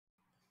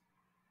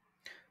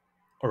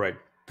All right,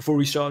 before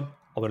we start,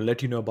 I want to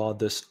let you know about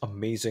this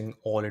amazing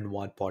all in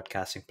one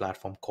podcasting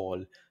platform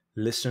called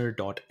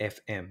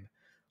Listener.fm.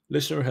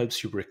 Listener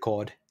helps you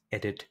record,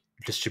 edit,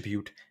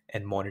 distribute,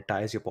 and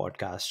monetize your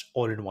podcast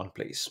all in one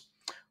place.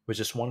 With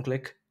just one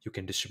click, you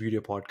can distribute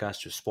your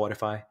podcast to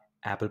Spotify,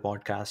 Apple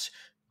Podcasts,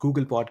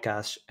 Google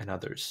Podcasts, and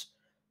others.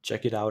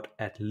 Check it out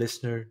at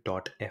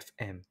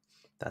listener.fm.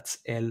 That's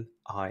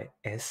LISTNR.fm.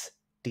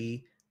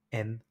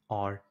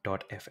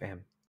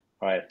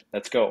 All right,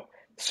 let's go.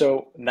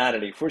 So,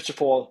 Natalie, first of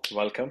all,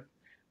 welcome.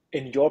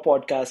 In your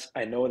podcast,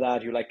 I know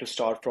that you like to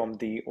start from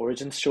the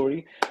origin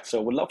story.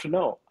 So, would love to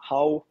know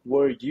how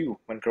were you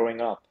when growing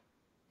up?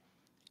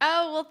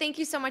 Oh, well, thank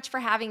you so much for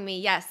having me.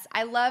 Yes,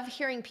 I love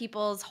hearing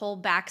people's whole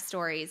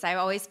backstories. I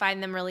always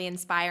find them really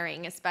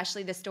inspiring,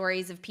 especially the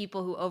stories of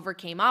people who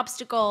overcame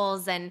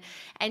obstacles and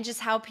just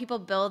how people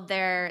build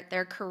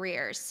their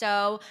careers.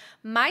 So,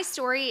 my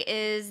story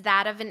is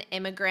that of an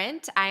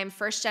immigrant. I am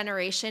first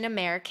generation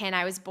American.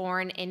 I was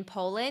born in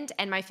Poland,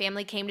 and my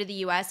family came to the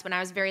U.S. when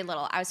I was very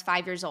little. I was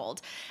 5 years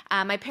old.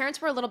 My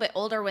parents were a little bit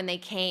older when they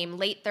came,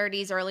 late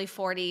 30s, early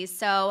 40s.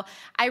 So,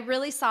 I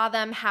really saw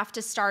them have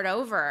to start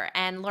over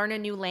and learn a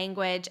new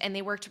language, and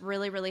they worked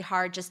really, really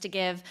hard just to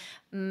give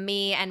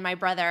me and my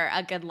brother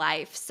a good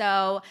life.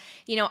 So,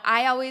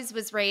 I always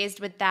was raised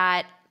with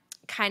that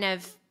kind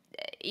of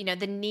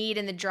the need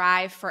and the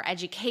drive for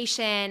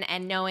education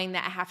and knowing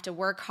that I have to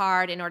work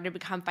hard in order to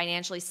become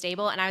financially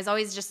stable. And I was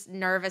always just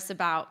nervous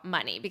about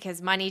money because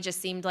money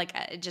just seemed like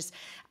just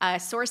a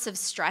source of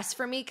stress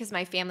for me because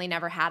my family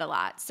never had a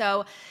lot.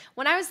 So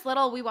when I was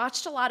little, we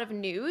watched a lot of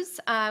news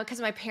because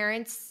my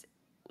parents,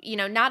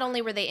 not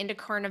only were they into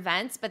current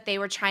events, but they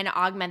were trying to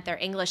augment their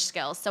English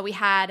skills. So we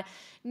had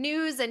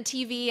news and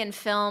TV and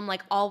film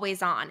like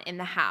always on in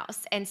the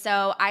house. And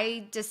so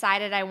I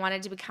decided I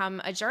wanted to become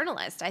a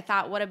journalist. I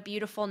thought, what a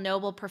beautiful,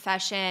 noble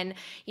profession.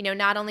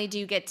 Not only do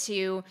you get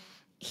to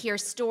hear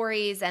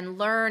stories and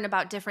learn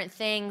about different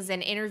things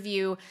and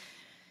interview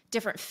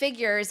different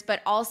figures,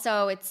 but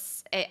also it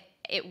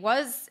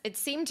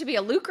seemed to be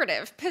a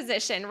lucrative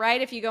position,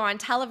 right? If you go on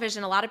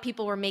television, a lot of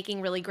people were making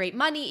really great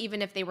money,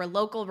 even if they were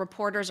local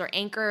reporters or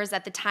anchors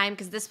at the time,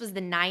 because this was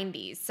the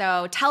 90s.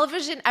 So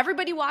television,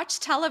 everybody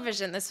watched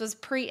television. This was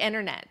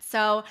pre-internet.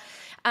 So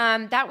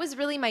that was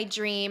really my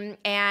dream.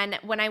 And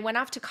when I went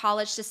off to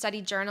college to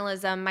study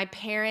journalism, my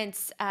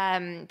parents,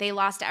 they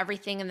lost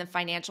everything in the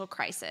financial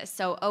crisis.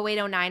 So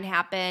 0809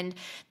 happened.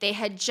 They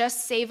had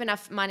just saved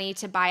enough money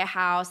to buy a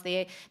house.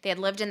 They had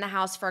lived in the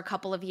house for a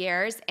couple of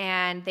years,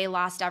 and they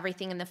lost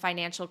everything in the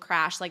financial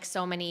crash, like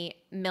so many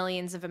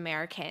millions of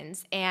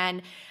Americans.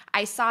 And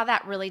I saw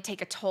that really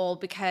take a toll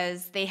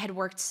because they had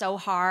worked so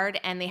hard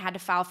and they had to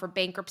file for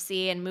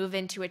bankruptcy and move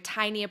into a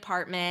tiny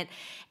apartment.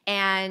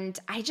 And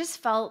I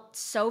just felt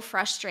so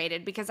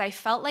frustrated because I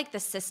felt like the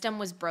system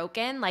was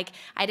broken. Like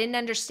I didn't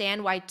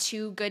understand why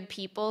two good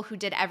people who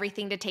did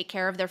everything to take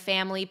care of their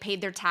family, paid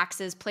their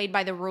taxes, played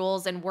by the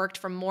rules, and worked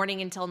from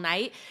morning until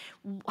night,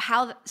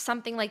 how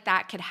something like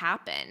that could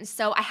happen.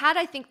 So I had,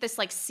 I think, this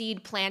like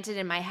seed planted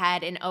in my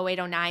head in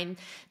 0809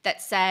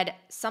 that said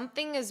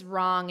something is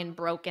wrong and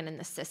broken in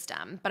the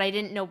system, but I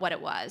didn't know what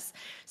it was.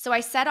 So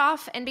I set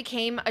off and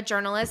became a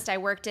journalist. I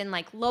worked in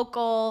like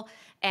local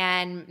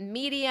and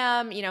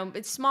medium,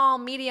 small,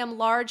 medium,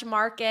 large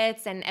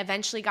markets, and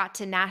eventually got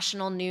to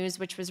national news,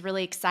 which was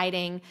really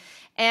exciting.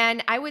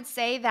 And I would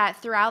say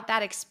that throughout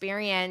that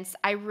experience,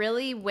 I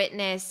really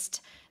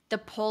witnessed the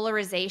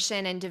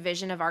polarization and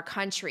division of our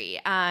country.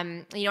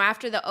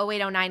 After the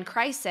 0809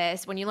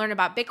 crisis, when you learn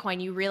about Bitcoin,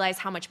 you realize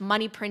how much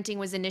money printing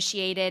was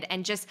initiated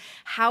and just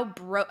how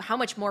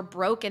much more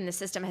broken the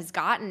system has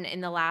gotten in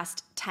the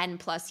last 10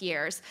 plus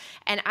years.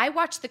 And I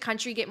watched the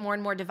country get more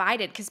and more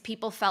divided because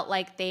people felt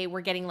like they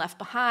were getting left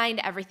behind.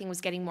 Everything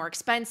was getting more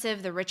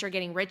expensive, the rich are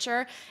getting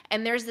richer.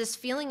 And there's this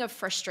feeling of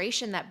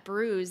frustration that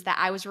brews that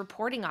I was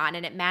reporting on,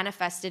 and it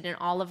manifested in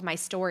all of my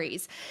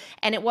stories.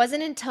 And it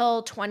wasn't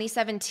until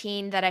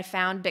 2017 that I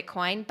found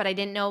Bitcoin, but I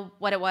didn't know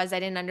what it was. I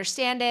didn't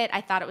understand it.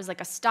 I thought it was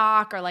like a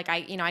stock or like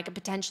I could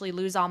potentially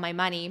lose all my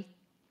money.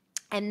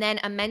 And then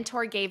a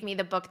mentor gave me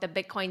the book, The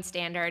Bitcoin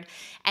Standard.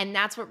 And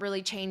that's what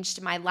really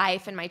changed my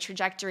life and my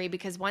trajectory,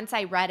 because once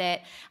I read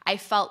it, I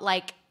felt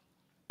like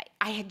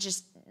I had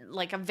just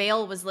like a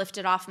veil was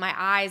lifted off my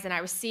eyes and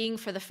I was seeing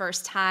for the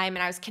first time,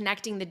 and I was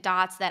connecting the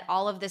dots that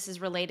all of this is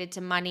related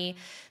to money.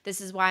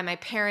 This is why my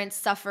parents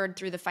suffered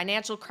through the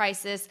financial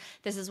crisis.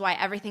 This is why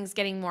everything's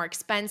getting more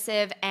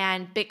expensive,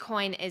 and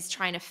Bitcoin is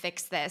trying to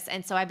fix this.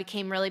 And so I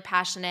became really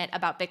passionate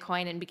about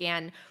Bitcoin and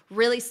began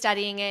really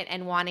studying it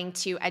and wanting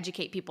to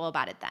educate people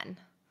about it then.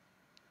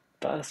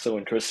 That's so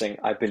interesting.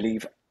 I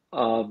believe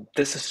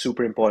this is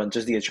super important,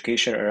 just the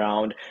education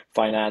around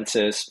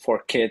finances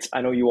for kids.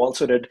 I know you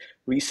also did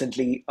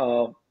recently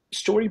a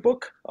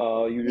storybook.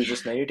 You were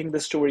just narrating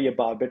the story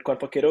about Bitcoin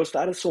for kiddos.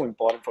 That is so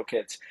important for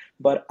kids.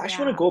 But I just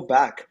want to Yeah. go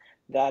back.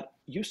 that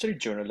you studied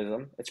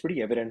journalism. It's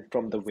pretty evident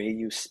from the way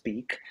you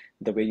speak.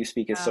 The way you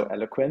speak is so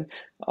eloquent.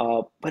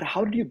 But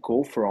how did you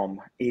go from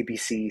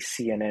ABC,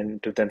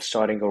 CNN to then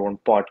starting your own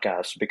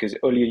podcast? Because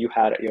earlier you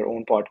had your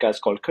own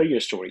podcast called Career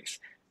Stories.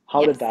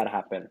 How did Yes. that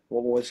happen?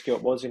 What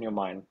was in your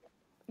mind?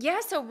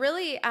 Yeah, so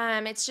really,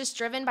 it's just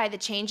driven by the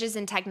changes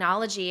in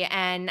technology.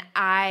 And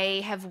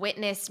I have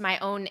witnessed my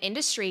own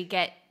industry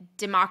get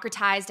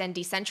democratized and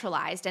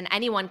decentralized. And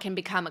anyone can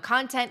become a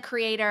content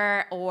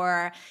creator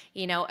or,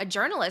 a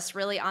journalist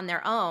really on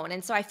their own.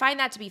 And so I find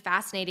that to be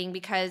fascinating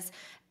because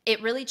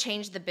it really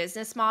changed the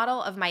business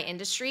model of my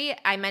industry.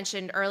 I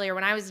mentioned earlier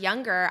when I was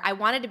younger, I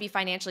wanted to be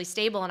financially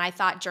stable and I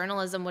thought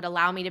journalism would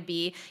allow me to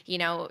be,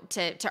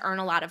 to earn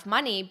a lot of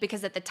money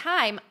because at the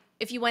time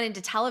if you went into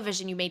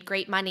television, you made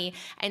great money.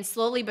 And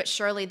slowly but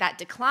surely that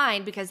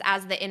declined because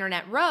as the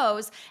internet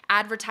rose,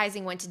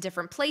 advertising went to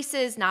different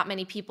places. Not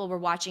many people were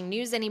watching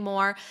news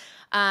anymore.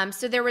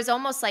 So there was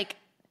almost like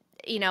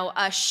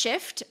a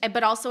shift,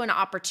 but also an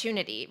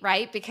opportunity,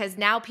 right? Because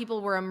now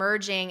people were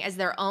emerging as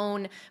their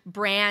own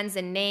brands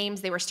and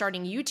names. They were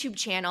starting YouTube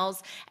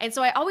channels. And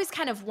so I always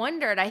kind of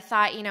wondered, I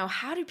thought,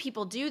 how do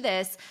people do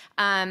this?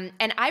 And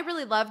I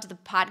really loved the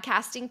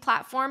podcasting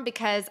platform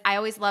because I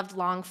always loved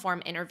long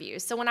form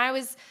interviews. So when I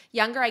was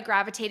younger, I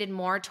gravitated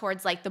more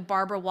towards like the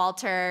Barbara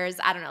Walters,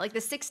 I don't know, like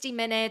the 60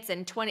 Minutes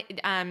and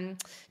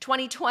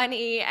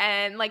 2020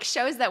 and like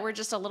shows that were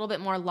just a little bit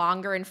more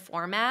longer in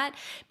format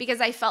because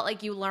I felt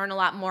like you learn a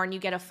lot more and you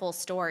get a full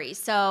story.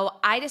 So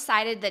I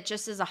decided that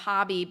just as a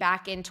hobby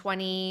back in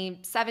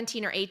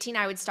 2017 or 18,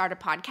 I would start a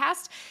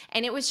podcast.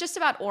 And it was just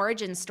about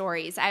origin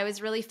stories. I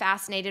was really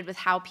fascinated with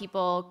how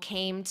people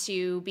came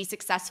to be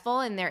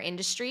successful in their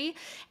industry.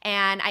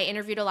 And I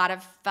interviewed a lot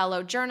of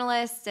fellow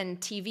journalists and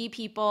TV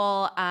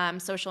people,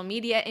 social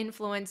media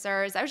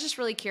influencers. I was just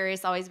really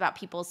curious always about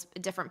people's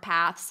different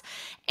paths.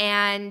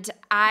 And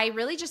I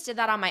really just did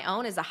that on my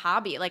own as a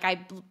hobby. Like I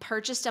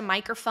purchased a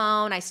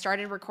microphone, I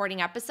started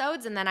recording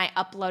episodes, and then I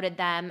uploaded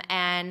them.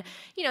 And,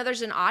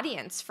 there's an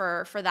audience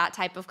for that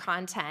type of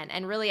content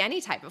and really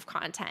any type of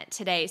content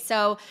today.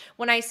 So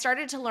when I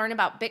started to learn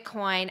about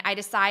Bitcoin, I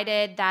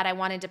decided that I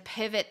wanted to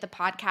pivot the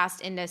podcast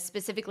into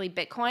specifically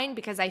Bitcoin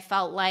because I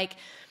felt like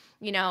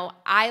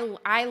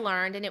I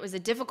learned, and it was a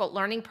difficult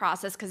learning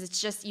process because it's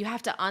just you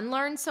have to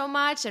unlearn so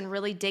much and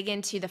really dig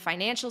into the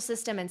financial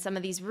system and some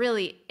of these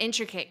really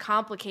intricate,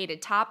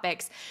 complicated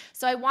topics.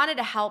 So I wanted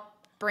to help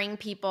bring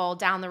people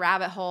down the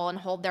rabbit hole and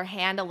hold their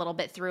hand a little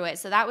bit through it.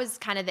 So that was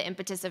kind of the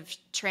impetus of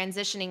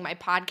transitioning my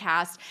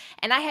podcast.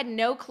 And I had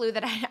no clue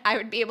that I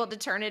would be able to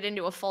turn it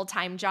into a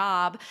full-time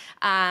job.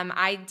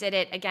 I did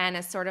it again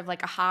as sort of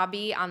like a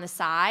hobby on the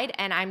side.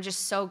 And I'm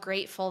just so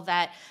grateful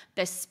that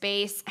the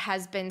space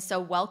has been so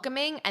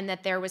welcoming and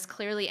that there was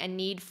clearly a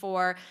need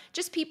for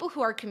just people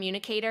who are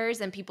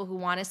communicators and people who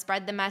want to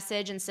spread the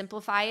message and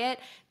simplify it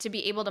to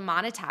be able to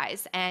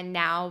monetize and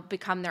now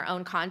become their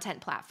own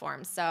content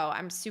platform. So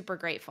I'm super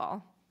grateful.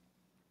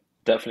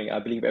 Definitely. I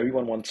believe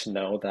everyone wants to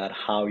know that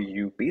how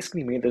you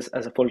basically made this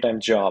as a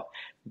full-time job.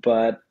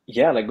 But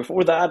yeah, like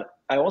before that,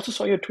 I also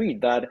saw your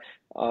tweet that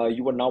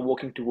you were now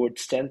working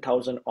towards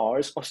 10,000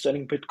 hours of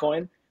studying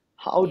Bitcoin.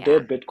 How Yeah.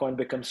 did Bitcoin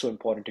become so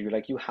important to you?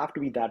 Like you have to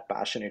be that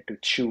passionate to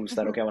choose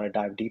that, okay, I want to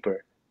dive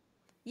deeper.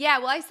 Yeah,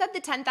 well, I said the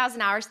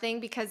 10,000 hours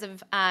thing because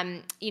of,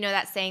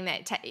 that saying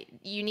that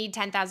you need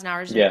 10,000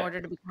 hours in Yeah.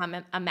 order to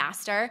become a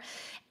master.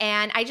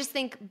 And I just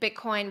think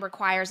Bitcoin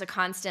requires a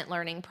constant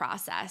learning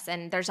process,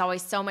 and there's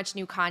always so much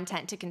new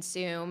content to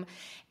consume.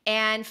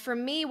 And for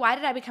me, why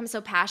did I become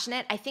so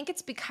passionate? I think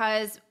it's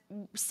because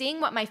seeing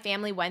what my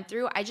family went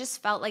through, I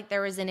just felt like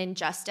there was an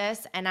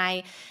injustice, and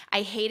I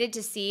hated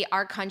to see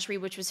our country,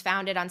 which was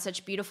founded on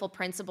such beautiful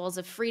principles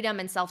of freedom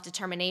and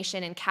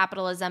self-determination and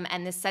capitalism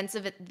and the sense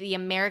of the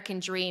American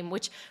dream,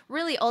 which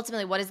really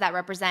ultimately, what does that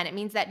represent? It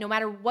means that no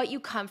matter what you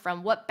come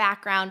from, what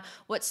background,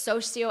 what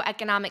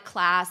socioeconomic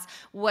class,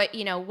 what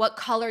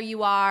color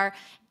you are,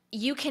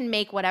 you can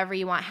make whatever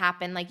you want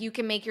happen. Like you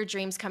can make your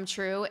dreams come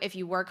true if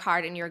you work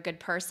hard and you're a good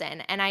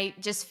person. And I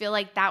just feel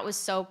like that was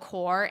so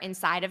core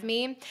inside of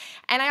me.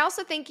 And I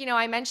also think,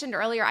 I mentioned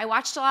earlier, I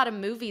watched a lot of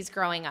movies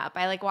growing up.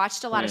 I like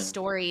watched a lot of Hmm.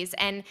 stories,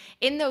 and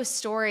in those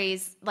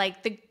stories,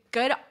 like the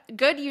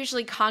good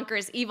usually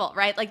conquers evil,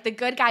 right? Like the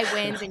good guy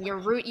wins and you're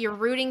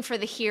rooting for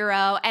the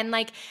hero. And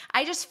like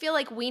I just feel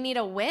like we need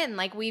a win.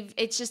 Like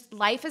it's just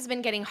life has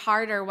been getting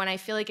harder when I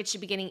feel like it should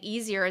be getting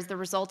easier as the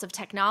result of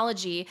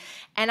technology.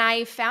 And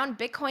I found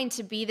Bitcoin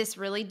to be this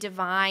really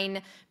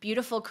divine,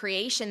 beautiful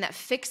creation that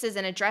fixes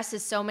and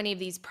addresses so many of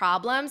these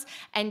problems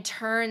and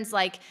turns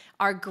like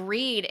our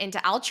greed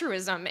into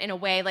altruism in a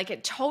way. Like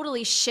it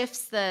totally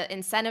shifts the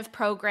incentive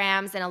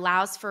programs and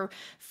allows for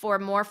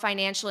more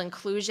financial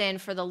inclusion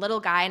for the little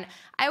guy. And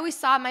I always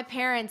saw my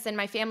parents and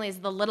my family as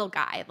the little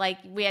guy. Like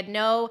we had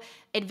no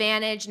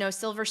advantage, no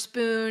silver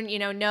spoon,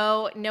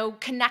 no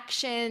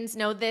connections,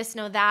 no this,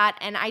 no that.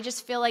 And I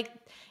just feel like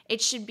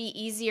it should be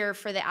easier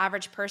for the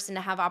average person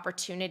to have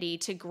opportunity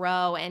to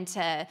grow and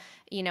to,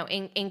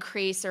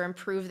 increase or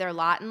improve their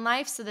lot in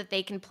life so that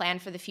they can plan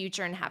for the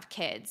future and have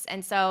kids.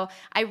 And so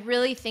I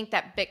really think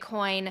that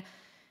Bitcoin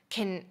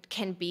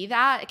can be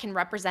that, it can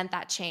represent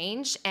that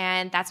change,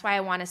 and that's why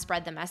I want to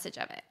spread the message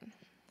of it.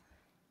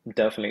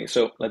 Definitely.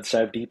 So let's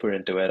dive deeper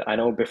into it. I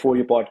know before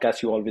your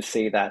podcast, you always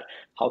say that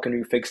how can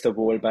we fix the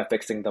world by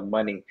fixing the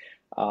money?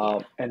 Yeah.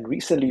 And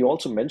recently, you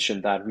also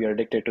mentioned that we are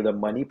addicted to the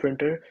money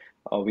printer.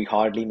 We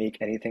hardly make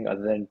anything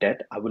other than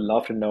debt. I would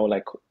love to know,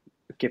 like,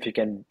 if you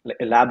can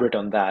elaborate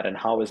on that and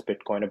how is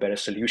Bitcoin a better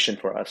solution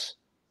for us?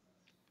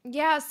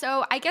 Yeah,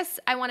 so I guess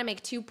I want to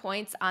make 2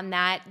 points on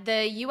that.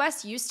 The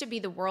US used to be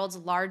the world's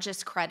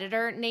largest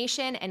creditor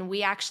nation, and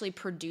we actually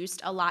produced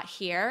a lot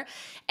here.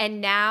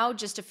 And now,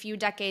 just a few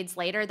decades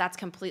later, that's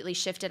completely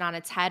shifted on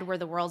its head. We're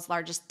the world's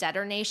largest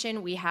debtor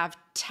nation. We have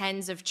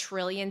tens of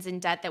trillions in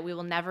debt that we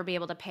will never be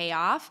able to pay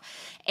off.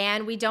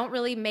 And we don't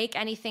really make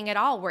anything at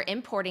all. We're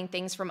importing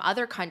things from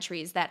other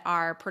countries that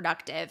are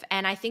productive.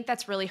 And I think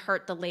that's really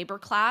hurt the labor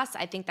class.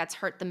 I think that's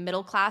hurt the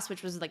middle class,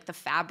 which was like the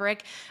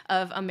fabric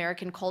of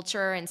American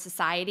culture and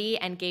society,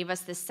 and gave us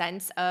this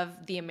sense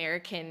of the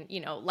American,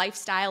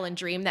 lifestyle and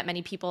dream that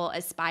many people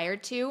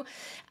aspired to.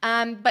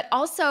 But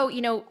also,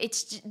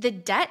 it's the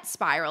debt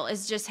spiral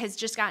has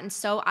just gotten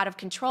so out of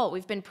control.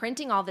 We've been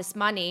printing all this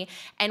money,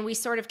 and we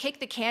sort of kick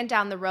the can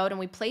down the road and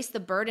we place the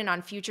burden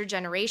on future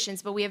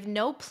generations, but we have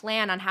no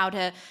plan on how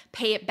to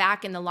pay it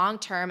back in the long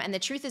term. And the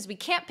truth is, we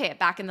can't pay it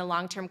back in the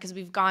long term because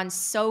we've gone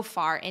so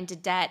far into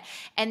debt.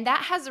 And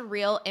that has a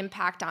real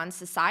impact on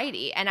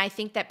society. And I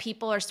think that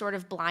people are sort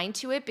of blind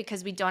to it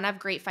because we don't have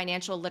great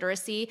financial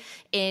literacy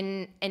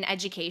in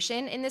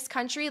education in this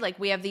country. Like,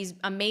 we have these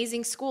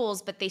amazing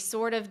schools, but they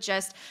sort of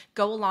just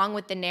go along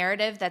with the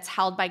narrative that's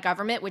held by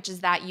government, which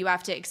is that you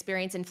have to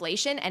experience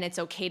inflation and it's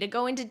okay to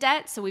go into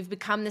debt. So we've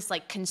become this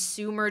like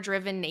consumer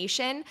driven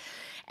nation.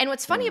 And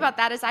what's funny Mm, about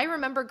that is I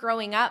remember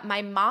growing up,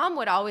 my mom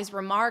would always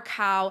remark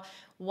how,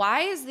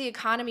 why is the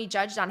economy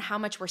judged on how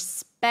much we're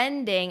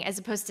spending as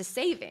opposed to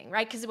saving,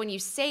 right? Because when you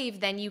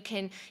save, then you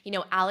can,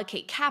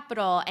 allocate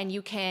capital and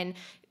you can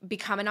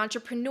become an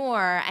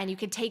entrepreneur and you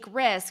can take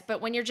risk.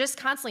 But when you're just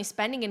constantly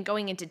spending and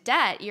going into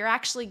debt, you're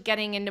actually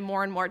getting into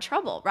more and more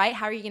trouble, right?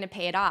 How are you going to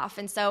pay it off?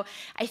 And so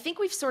I think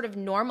we've sort of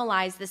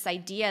normalized this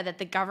idea that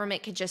the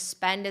government could just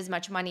spend as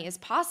much money as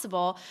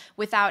possible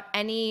without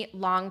any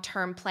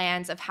long-term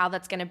plans of how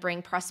that's going to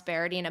bring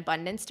prosperity and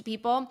abundance to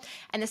people.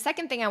 And the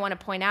second thing I want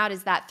to point out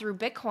is that through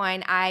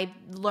Bitcoin, I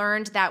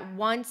learned that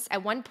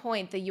at one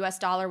point, the US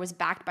dollar was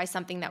backed by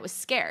something that was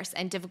scarce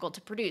and difficult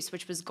to produce,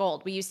 which was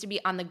gold. We used to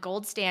be on the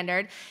gold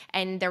standard,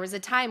 and there was a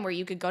time where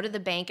you could go to the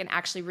bank and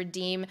actually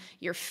redeem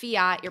your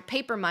fiat, your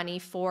paper money,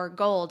 for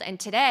gold. And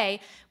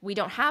today, we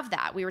don't have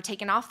that. We were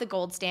taken off the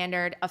gold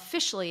standard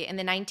officially in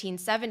the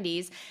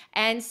 1970s.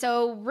 And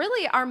so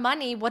really our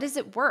money, what is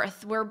it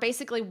worth?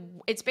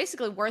 It's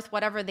basically worth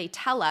whatever they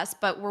tell us,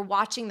 but we're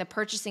watching the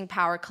purchasing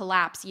power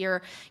collapse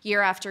year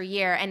after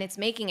year, and it's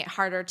making it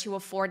harder to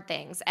afford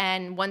things.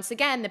 And once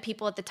again, the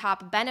people at the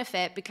top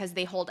benefit because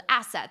they hold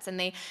assets and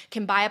they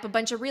can buy up a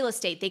bunch of real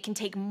estate. They can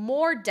take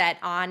more debt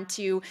on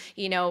to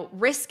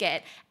risk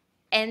it.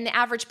 And the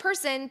average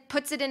person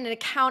puts it in an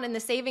account in the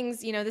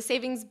savings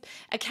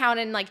account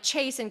in like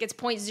Chase, and gets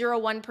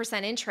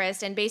 0.01%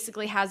 interest, and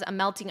basically has a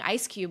melting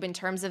ice cube in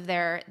terms of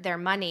their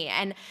money.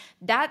 And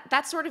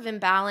that sort of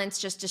imbalance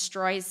just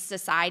destroys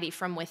society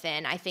from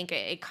within. I think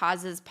it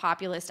causes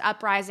populist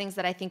uprisings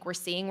that I think we're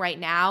seeing right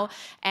now,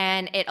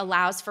 and it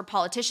allows for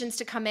politicians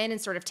to come in and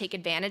sort of take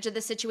advantage of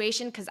the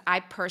situation, because I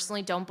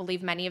personally don't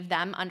believe many of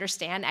them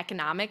understand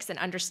economics and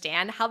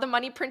understand how the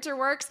money printer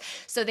works.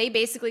 So they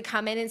basically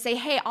come in and say,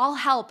 hey,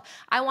 I'll help.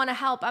 I want to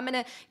help. I'm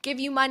going to give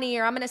you money,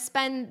 or I'm going to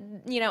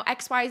spend,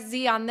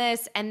 XYZ on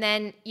this. And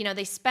then,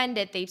 they spend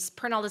it, they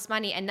print all this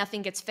money and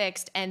nothing gets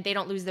fixed, and they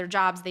don't lose their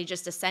jobs. They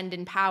just ascend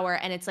in power.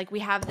 And it's like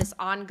we have this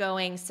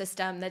ongoing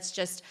system that's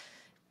just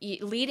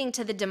leading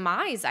to the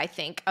demise, I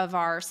think, of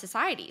our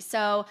society.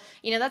 So,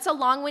 that's a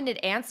long-winded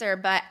answer,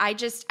 but I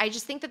just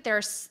think that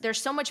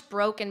there's so much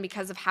broken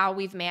because of how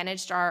we've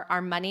managed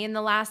our money in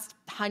the last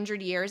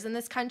 100 years in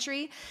this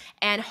country.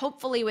 And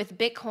hopefully with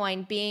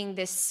Bitcoin being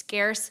this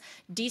scarce,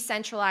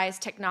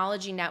 decentralized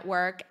technology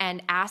network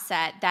and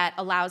asset that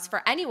allows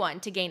for anyone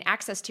to gain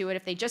access to it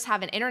if they just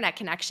have an internet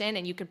connection,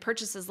 and you could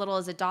purchase as little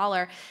as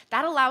 $1,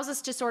 that allows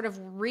us to sort of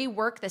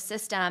rework the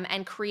system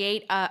and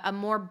create a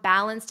more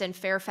balanced and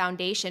fair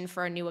foundation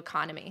for a new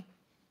economy.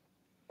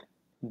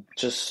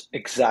 just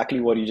exactly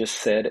what you just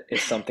said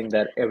is something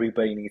that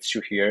everybody needs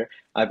to hear.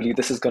 I believe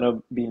this is going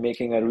to be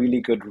making a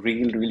really good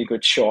reel, really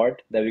good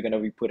short that we're going to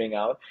be putting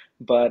out.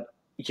 But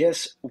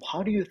yes,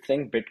 how do you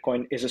think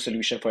Bitcoin is a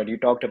solution for it? You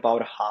talked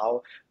about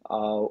how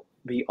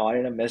we are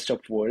in a messed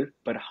up world,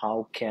 but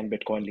how can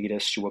Bitcoin lead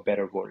us to a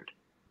better world?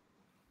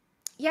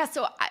 Yeah,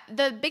 so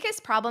the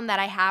biggest problem that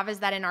I have is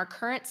that in our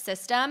current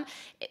system,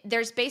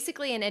 there's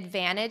basically an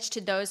advantage to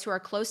those who are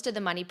close to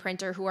the money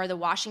printer, who are the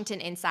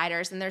Washington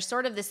insiders, and there's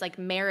sort of this like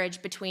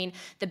marriage between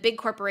the big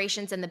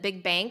corporations and the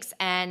big banks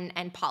and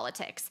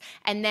politics.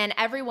 And then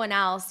everyone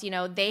else,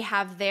 they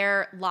have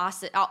their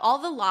losses. All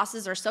the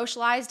losses are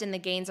socialized and the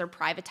gains are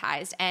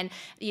privatized, and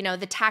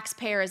the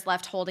taxpayer is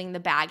left holding the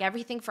bag.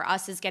 Everything for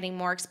us is getting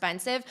more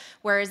expensive,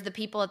 whereas the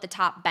people at the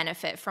top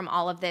benefit from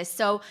all of this.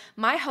 So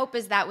my hope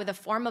is that with a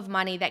form of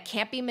money that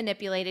can't be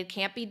manipulated,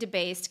 can't be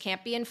debased,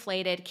 can't be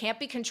inflated, can't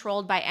be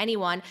controlled by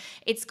anyone,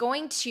 it's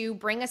going to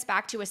bring us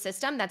back to a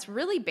system that's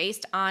really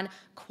based on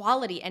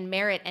quality and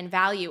merit and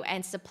value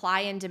and supply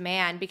and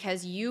demand,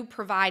 because you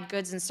provide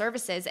goods and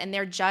services and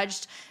they're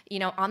judged,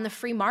 on the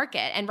free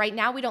market. And right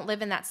now we don't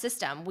live in that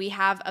system. We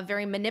have a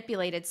very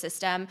manipulated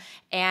system,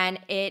 and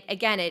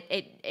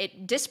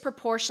it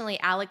disproportionately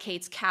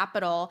allocates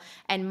capital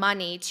and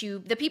money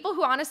to the people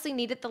who honestly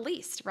need it the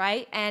least,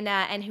 right?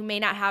 And who may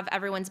not have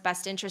everyone's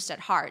best interest at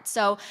heart.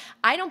 So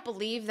I don't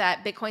believe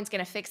that Bitcoin's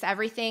going to fix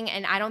everything,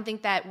 and I don't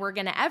think that we're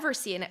going to ever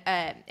see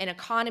an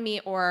economy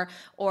or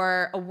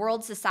a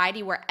world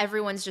society where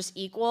everyone's just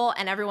equal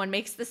and everyone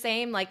makes the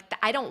same. Like,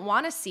 I don't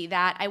want to see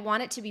that. I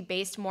want it to be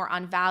based more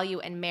on value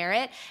and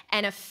merit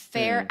and a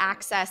fair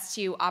access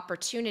to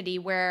opportunity,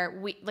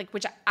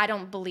 which I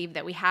don't believe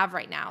that we have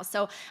right now.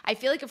 So I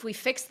feel like if we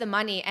fix the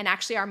money, and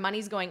actually our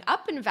money's going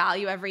up in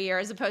value every year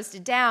as opposed to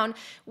down,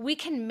 we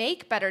can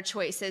make better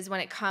choices when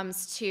it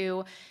comes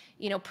to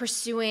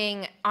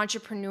pursuing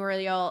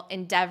entrepreneurial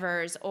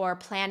endeavors or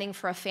planning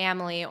for a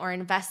family or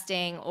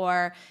investing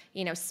or,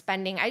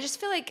 spending. I just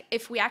feel like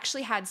if we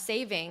actually had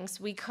savings,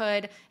 we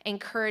could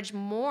encourage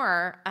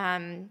more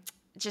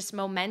just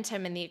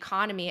momentum in the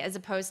economy, as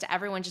opposed to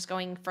everyone just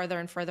going further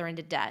and further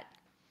into debt.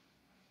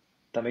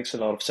 That makes a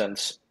lot of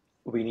sense.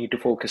 We need to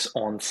focus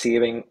on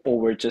saving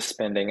over just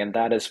spending, and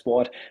that is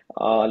what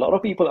a lot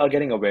of people are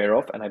getting aware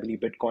of. And I believe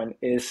Bitcoin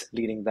is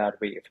leading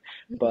that wave.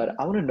 But Mhm.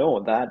 I want to know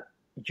that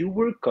you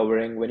were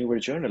covering, when you were a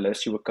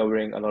journalist, you were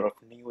covering a lot of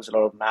news, a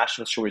lot of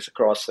national stories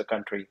across the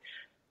country.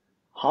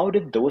 How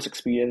did those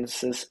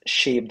experiences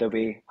shape the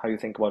way how you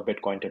think about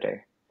Bitcoin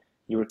today?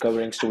 You were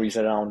covering stories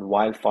around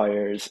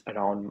wildfires,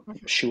 around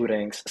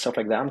shootings, stuff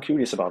like that. I'm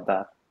curious about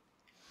that.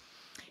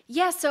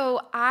 Yeah,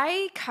 so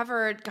I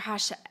covered,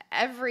 gosh,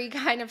 every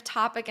kind of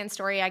topic and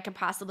story I could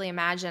possibly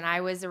imagine.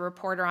 I was a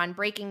reporter on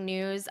breaking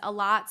news a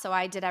lot, so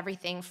I did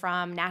everything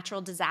from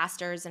natural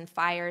disasters and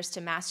fires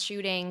to mass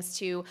shootings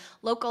to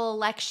local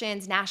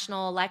elections,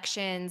 national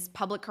elections,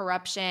 public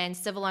corruption,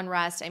 civil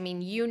unrest. I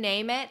mean, you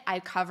name it, I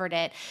covered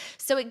it.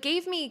 So it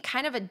gave me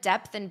kind of a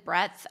depth and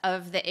breadth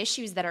of the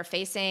issues that are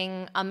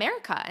facing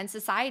America and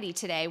society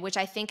today, which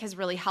I think has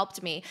really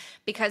helped me,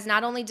 because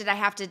not only did I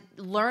have to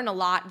learn a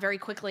lot very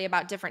quickly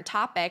about different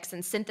topics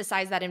and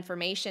synthesize that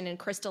information and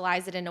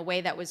crystallize it in a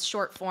way that was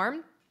short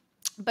form,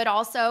 but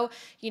also,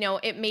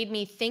 it made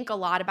me think a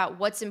lot about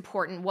what's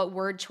important, what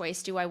word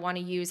choice do I want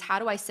to use, how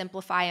do I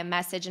simplify a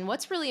message, and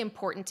what's really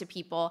important to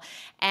people.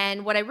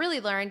 And what I really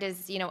learned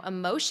is,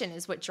 emotion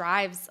is what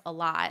drives a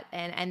lot,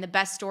 and the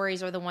best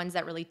stories are the ones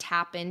that really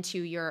tap into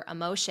your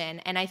emotion.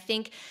 And I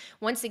think,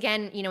 once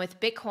again, with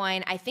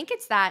Bitcoin, I think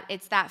it's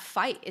that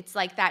fight. It's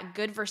like that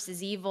good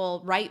versus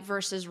evil, right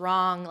versus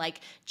wrong,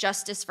 like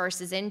justice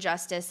versus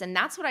injustice. And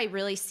that's what I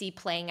really see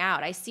playing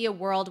out. I see a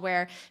world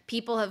where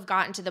people have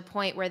gotten to the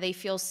point where they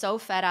feel so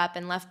fed up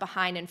and left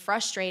behind and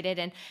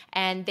frustrated,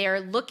 and they're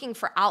looking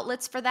for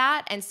outlets for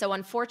that. And so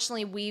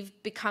unfortunately we've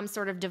become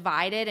sort of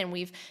divided, and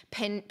we've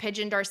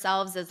pigeoned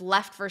ourselves as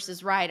left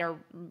versus right, or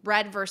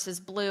red versus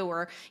blue,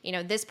 or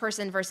this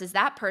person versus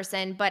that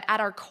person. But at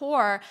our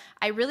core,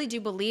 I really do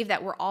believe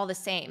that we're all the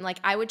same. Like,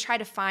 I would try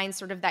to find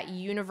sort of that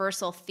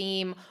universal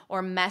theme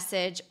or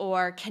message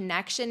or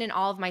connection in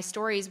all of my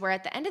stories, where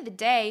at the end of the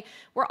day,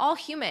 we're all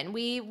human.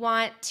 We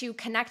want to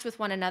connect with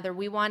one another.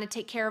 We want to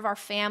take care of our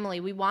family.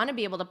 We want to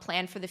be able to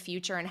plan for the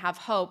future and have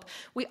hope.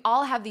 We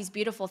all have these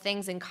beautiful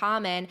things in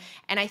common.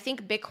 And I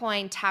think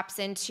Bitcoin taps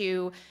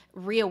into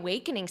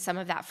reawakening some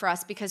of that for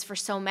us, because for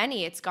so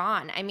many it's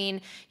gone. I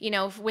mean,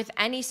 with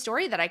any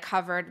story that I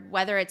covered,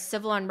 whether it's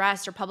civil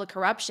unrest or public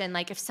corruption,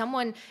 like if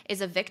someone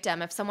is a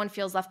victim, if someone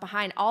feels left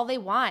behind, all they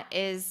want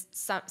is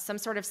some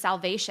sort of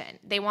salvation.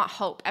 They want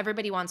hope.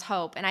 Everybody wants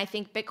hope. And I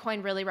think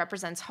Bitcoin really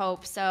represents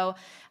hope. So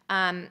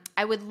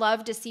I would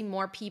love to see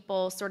more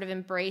people sort of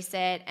embrace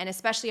it, and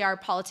especially our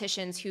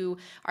politicians who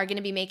are going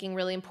to be making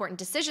really important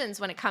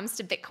decisions when it comes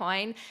to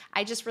Bitcoin.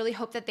 I just really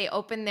hope that they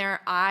open their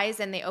eyes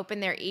and they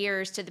open their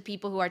ears to the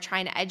people who are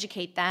trying to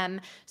educate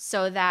them,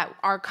 so that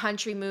our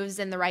country moves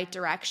in the right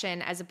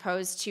direction, as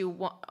opposed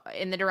to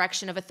in the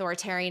direction of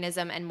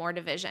authoritarianism and more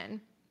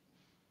division.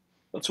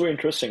 That's so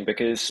interesting,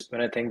 because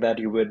when I think that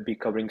you would be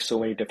covering so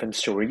many different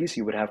stories,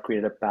 you would have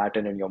created a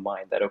pattern in your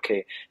mind that,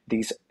 okay,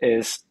 these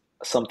is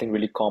something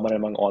really common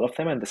among all of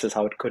them, and this is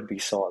how it could be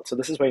solved. So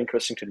this is very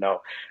interesting to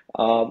know.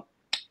 Um,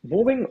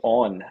 Moving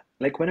on,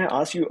 like when I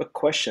asked you a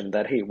question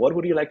that, hey, what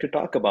would you like to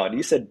talk about?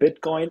 You said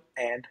Bitcoin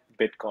and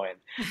Bitcoin.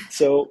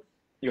 So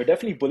you're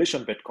definitely bullish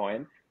on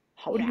Bitcoin.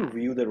 How do you Yeah.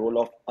 view the role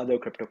of other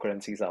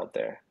cryptocurrencies out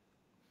there?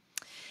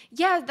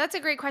 Yeah, that's a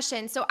great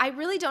question. So I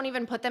really don't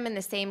even put them in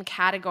the same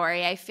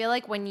category. I feel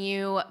like when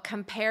you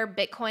compare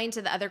Bitcoin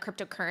to the other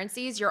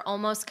cryptocurrencies, you're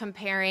almost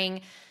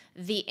comparing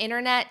the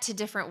internet to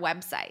different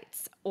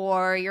websites,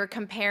 or you're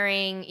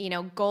comparing,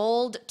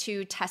 gold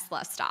to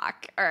Tesla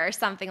stock or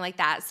something like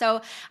that.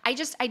 So I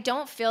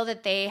don't feel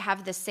that they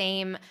have the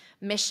same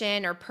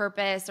mission or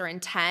purpose or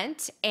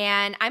intent.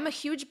 And I'm a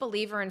huge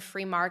believer in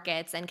free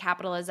markets and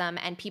capitalism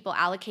and people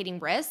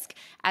allocating risk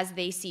as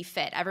they see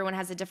fit. Everyone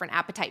has a different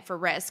appetite for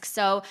risk.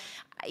 So,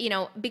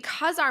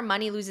 because our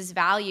money loses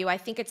value, I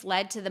think it's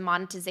led to the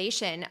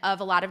monetization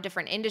of a lot of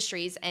different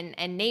industries, and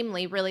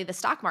namely, really, the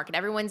stock market.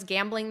 Everyone's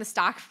gambling the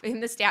stock in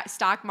the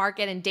stock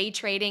market and day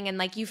trading, and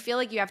like you feel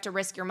like you have to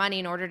risk your money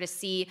in order to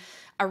see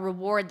a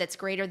reward that's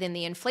greater than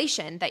the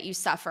inflation that you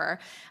suffer.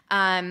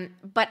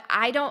 But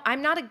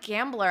I'm not a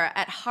gambler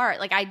at heart.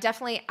 Like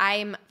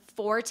I'm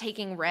for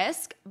taking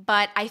risk,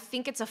 but I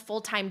think it's a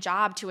full-time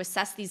job to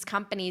assess these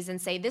companies and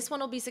say, this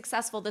one will be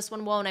successful, this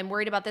one won't. I'm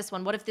worried about this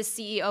one. What if this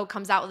CEO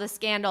comes out with a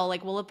scandal?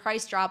 Like, will the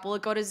price drop? Will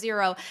it go to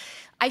zero?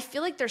 I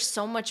feel like there's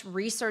so much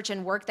research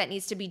and work that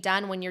needs to be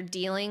done when you're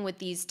dealing with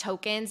these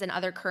tokens and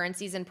other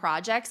currencies and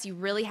projects. You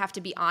really have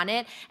to be on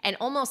it and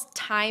almost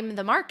time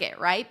the market,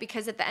 right?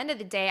 Because at the end of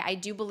the day, I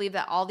do believe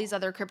that all these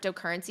other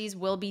cryptocurrencies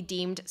will be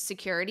deemed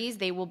securities.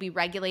 They will be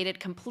regulated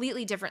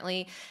completely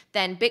differently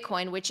than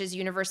Bitcoin, which is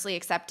universally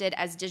accepted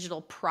as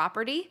digital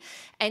property.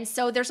 And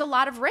so there's a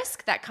lot of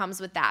risk that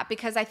comes with that,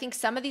 because I think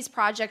some of these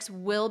projects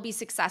will be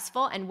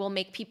successful and will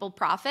make people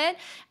profit,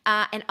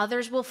 and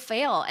others will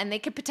fail and they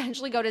could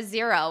potentially go to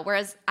zero.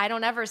 Whereas I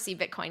don't ever see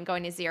Bitcoin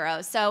going to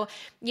zero. So,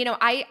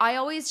 I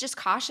always just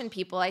caution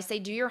people. I say,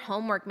 do your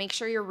homework, make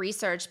sure you're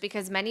researched,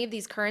 because many of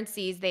these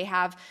currencies, they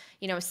have,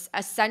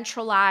 a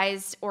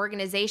centralized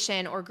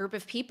organization or group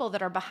of people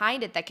that are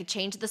behind it that could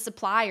change the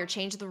supply or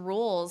change the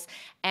rules.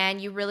 And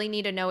you really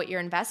need to know what you're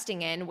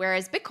investing in.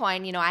 Whereas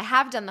Bitcoin, I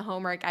have done the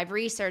homework, I've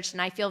researched,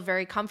 and I feel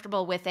very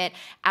comfortable with it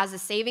as a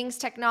savings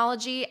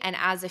technology and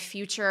as a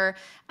future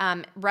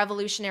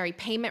revolutionary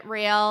payment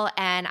rail.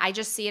 And I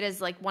just see it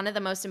as like one of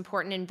the most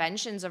important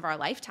inventions of our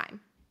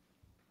lifetime.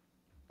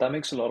 That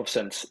makes a lot of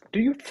sense. Do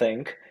you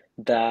think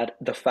that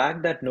the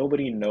fact that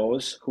nobody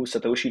knows who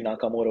Satoshi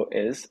Nakamoto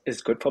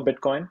is good for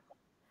Bitcoin?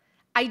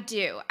 I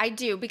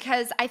do,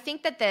 because I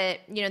think that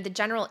the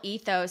general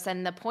ethos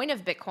and the point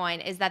of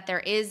Bitcoin is that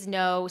there is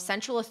no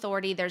central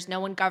authority, there's no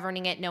one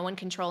governing it, no one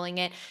controlling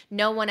it,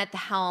 no one at the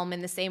helm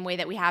in the same way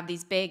that we have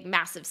these big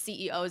massive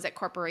CEOs at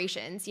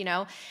corporations.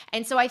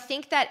 And so I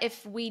think that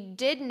if we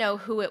did know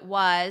who it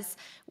was,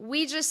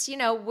 we just,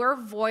 we're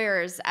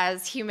voyeurs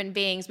as human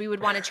beings. We would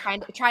want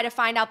to try to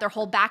find out their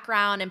whole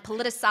background and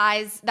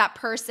politicize that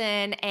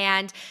person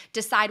and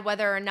decide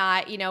whether or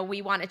not,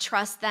 we want to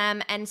trust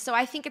them. And so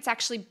I think it's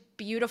actually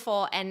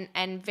beautiful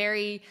and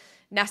very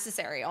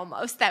necessary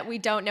almost that we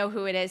don't know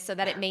who it is, so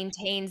that it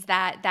maintains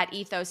that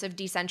ethos of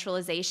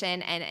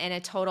decentralization and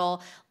a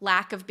total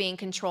lack of being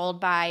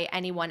controlled by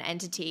any one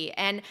entity.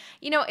 And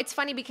it's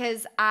funny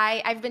because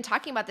I've been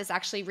talking about this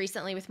actually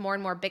recently with more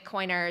and more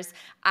Bitcoiners.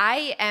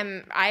 I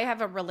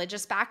have a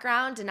religious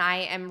background and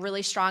I am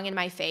really strong in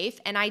my faith,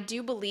 and I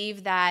do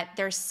believe that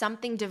there's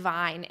something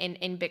divine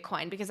in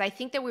Bitcoin, because I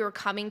think that we were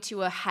coming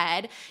to a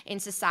head in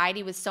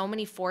society with so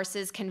many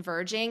forces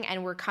converging,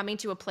 and we're coming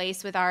to a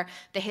place with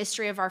the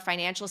history of our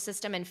financial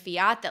system and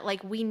fiat that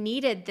like we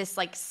needed this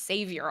like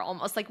savior,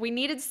 almost like we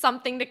needed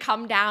something to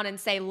come down and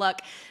say, look,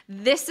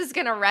 this is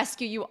going to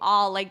rescue you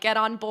all, like get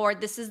on board,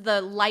 this is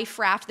the life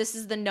raft, this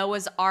is the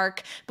Noah's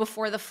Ark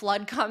before the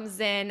flood comes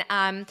in.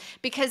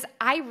 Because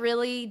I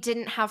really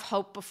didn't have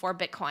hope before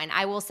Bitcoin.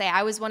 I will say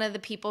I was one of the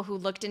people who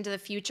looked into the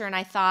future and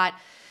I thought,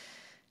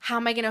 how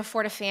am I going to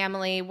afford a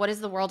family? What is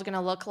the world going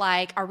to look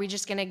like? Are we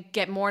just going to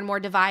get more and more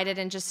divided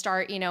and just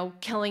start,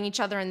 killing each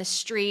other in the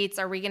streets?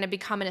 Are we going to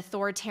become an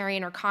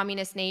authoritarian or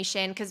communist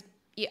nation? Because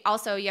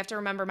also you have to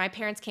remember, my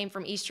parents came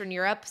from Eastern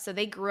Europe, so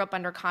they grew up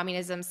under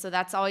communism. So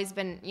that's always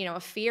been, a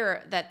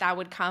fear that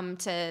would come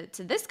to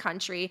this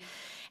country.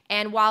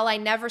 And while I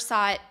never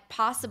saw it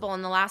possible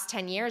in the last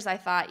 10 years, I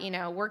thought,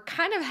 we're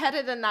kind of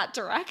headed in that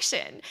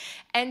direction.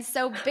 And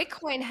so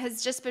Bitcoin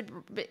has just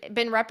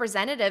been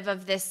representative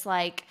of this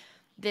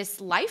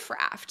life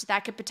raft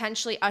that could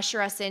potentially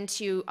usher us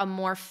into a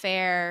more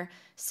fair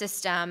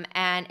system.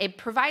 And it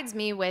provides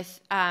me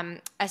with a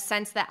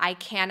sense that I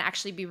can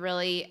actually be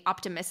really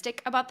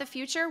optimistic about the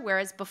future,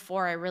 whereas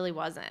before I really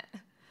wasn't.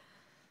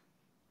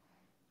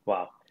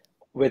 Wow.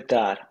 With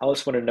that, I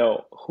also want to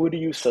know, who do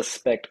you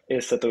suspect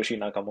is Satoshi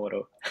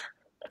Nakamoto?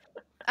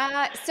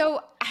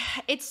 So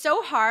it's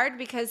so hard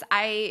because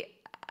I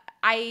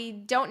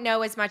don't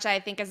know as much, I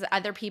think, as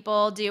other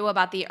people do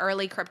about the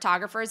early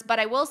cryptographers, but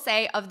I will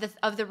say of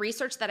the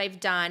research that I've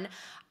done,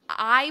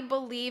 I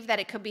believe that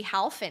it could be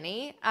Hal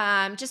Finney,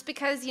 just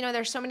because,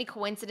 there's so many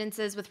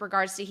coincidences with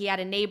regards to he had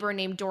a neighbor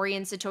named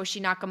Dorian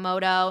Satoshi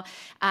Nakamoto.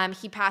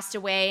 He passed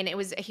away, and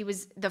he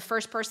was the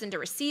first person to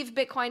receive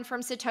Bitcoin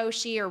from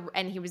Satoshi,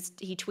 and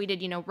he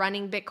tweeted,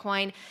 running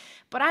Bitcoin.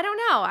 But I don't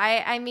know.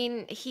 I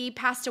mean, he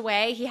passed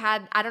away.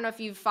 I don't know if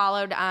you've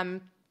followed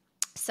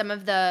some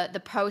of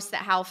the posts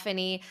that Hal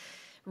Finney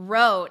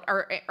wrote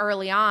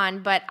early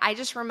on, but I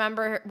just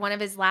remember one of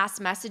his last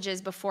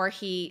messages before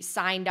he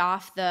signed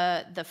off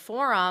the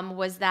forum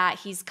was that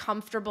he's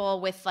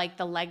comfortable with like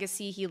the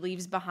legacy he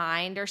leaves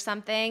behind or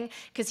something,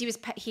 because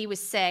he was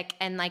sick,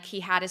 and like he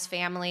had his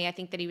family, I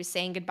think, that he was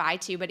saying goodbye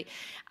to, but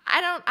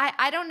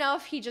I don't know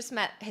if he just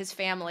met his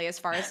family as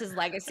far as his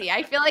legacy.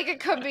 I feel like it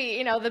could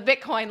be, the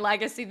Bitcoin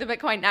legacy, the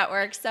Bitcoin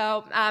network.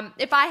 So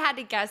if I had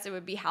to guess, it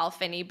would be Hal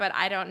Finney, but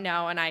I don't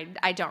know, and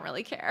I don't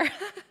really care.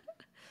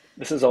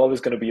 This is always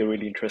going to be a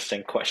really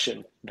interesting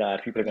question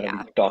that people are going to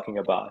Yeah. be talking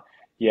about.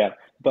 Yeah,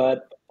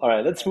 but all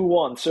right, let's move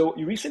on. So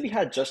you recently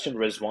had Justin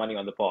Rizwani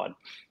on the pod,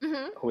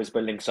 hmm who is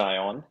building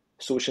Zion,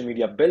 social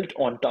media built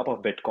on top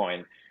of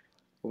Bitcoin.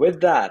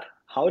 With that,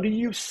 how do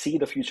you see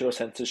the future of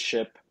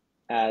censorship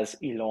as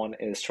Elon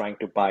is trying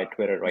to buy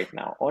Twitter right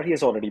now, or he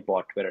has already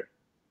bought Twitter?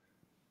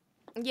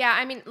 Yeah,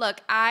 I mean, look,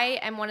 I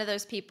am one of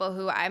those people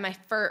who I'm a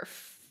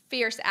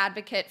fierce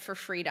advocate for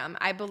freedom.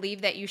 I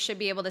believe that you should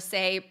be able to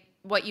say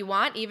what you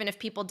want, even if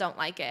people don't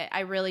like it. I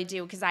really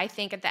do, because I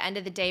think at the end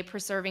of the day,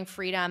 preserving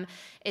freedom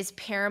is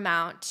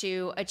paramount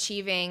to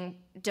achieving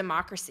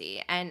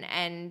democracy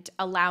and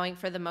allowing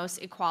for the most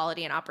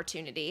equality and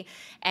opportunity.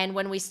 And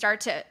when we start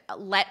to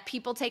let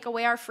people take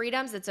away our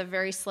freedoms, it's a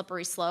very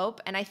slippery slope.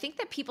 And I think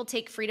that people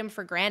take freedom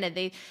for granted.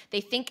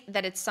 They think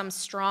that it's some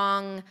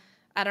strong,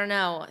 I don't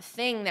know,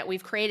 thing that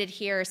we've created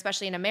here,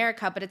 especially in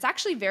America, but it's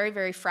actually very,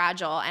 very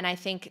fragile. And I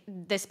think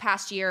this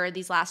past year,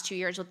 these last 2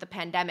 years with the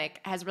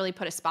pandemic, has really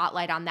put a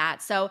spotlight on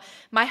that. So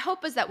my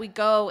hope is that we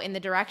go in the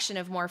direction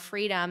of more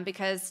freedom,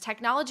 because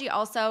technology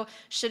also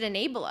should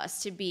enable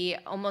us to be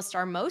almost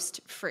our most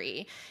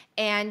free.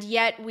 And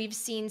yet we've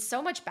seen so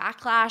much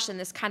backlash and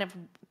this kind of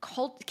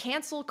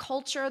cancel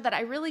culture that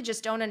I really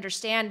just don't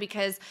understand,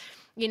 because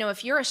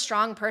if you're a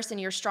strong person,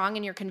 you're strong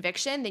in your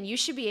conviction, then you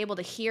should be able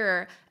to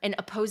hear an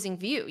opposing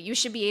view. You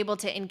should be able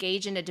to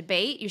engage in a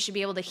debate. You should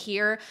be able to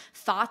hear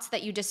thoughts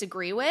that you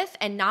disagree with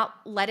and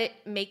not let it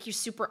make you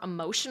super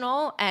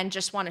emotional and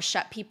just want to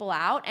shut people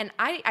out. And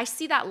I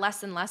see that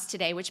less and less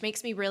today, which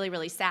makes me really,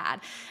 really sad.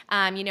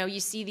 You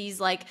see these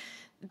like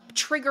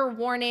trigger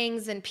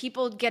warnings and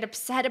people get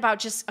upset about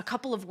just a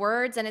couple of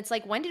words. And it's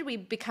like, when did we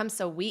become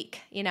so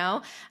weak?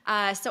 So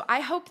I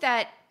hope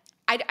that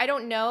I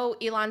don't know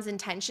Elon's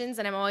intentions,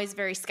 and I'm always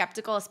very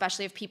skeptical,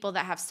 especially of people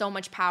that have so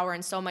much power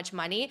and so much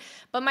money.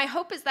 But my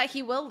hope is that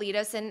he will lead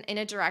us in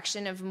a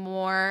direction of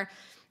more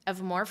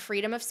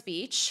freedom of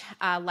speech,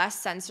 less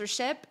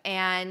censorship.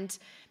 And,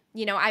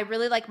 I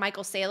really like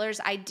Michael Saylor's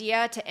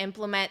idea to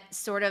implement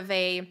sort of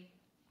an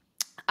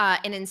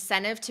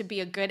incentive to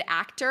be a good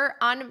actor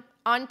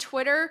on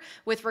Twitter,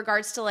 with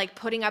regards to like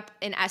putting up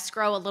in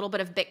escrow a little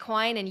bit of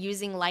Bitcoin and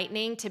using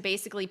Lightning to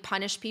basically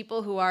punish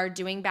people who are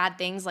doing bad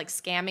things like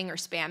scamming or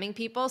spamming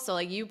people. So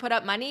like you put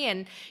up money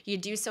and you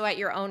do so at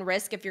your own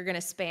risk if you're going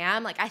to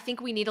spam. Like I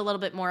think we need a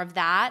little bit more of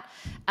that.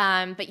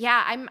 But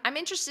yeah, I'm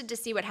interested to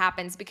see what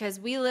happens, because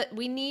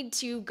we need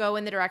to go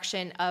in the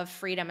direction of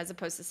freedom as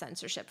opposed to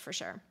censorship, for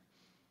sure.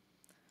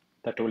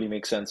 That totally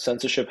makes sense.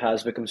 Censorship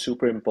has become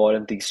super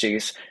important these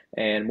days,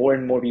 and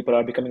more people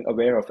are becoming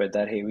aware of it,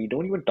 that, hey, we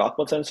don't even talk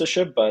about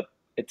censorship, but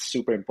it's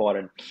super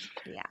important.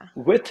 Yeah.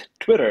 With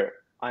Twitter,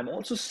 I'm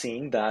also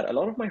seeing that a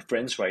lot of my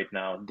friends right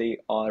now, they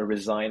are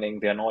resigning.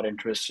 They're not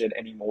interested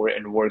anymore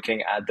in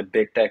working at the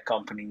big tech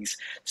companies.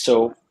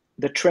 So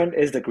the trend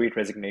is the great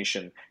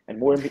resignation, and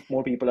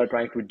more people are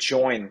trying to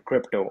join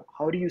crypto.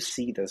 How do you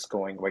see this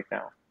going right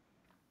now?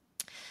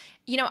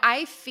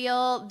 I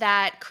feel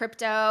that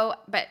crypto,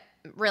 but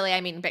really, I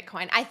mean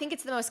Bitcoin. I think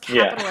it's the most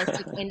Yeah.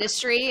 capitalistic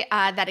industry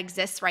that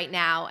exists right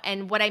now.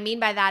 And what I mean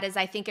by that is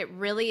I think it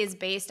really is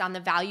based on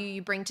the value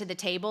you bring to the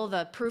table,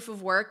 the proof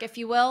of work, if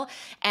you will,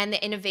 and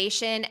the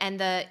innovation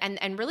and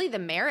and really the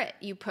merit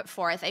you put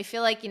forth. I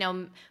feel like,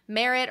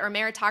 merit or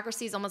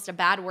meritocracy is almost a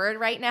bad word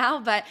right now,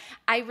 but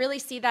I really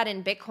see that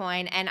in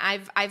Bitcoin, and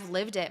I've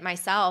lived it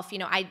myself.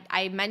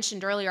 I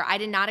mentioned earlier, I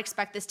did not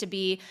expect this to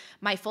be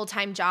my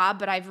full-time job,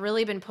 but I've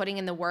really been putting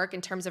in the work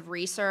in terms of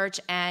research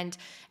and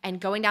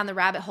going down the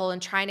rabbit hole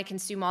and trying to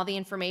consume all the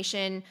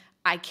information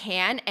I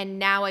can. And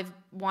now I've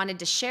wanted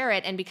to share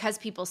it. And because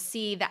people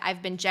see that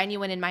I've been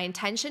genuine in my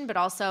intention, but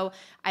also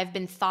I've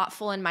been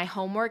thoughtful in my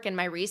homework and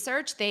my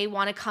research, they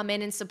want to come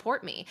in and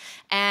support me.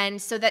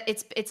 And so that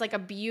it's like a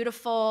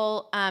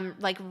beautiful,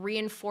 like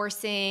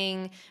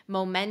reinforcing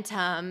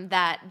momentum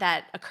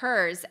that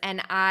occurs.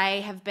 And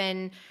I have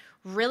been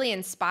really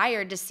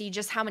inspired to see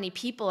just how many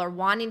people are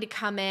wanting to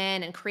come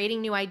in and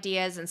creating new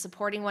ideas and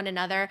supporting one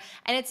another.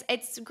 And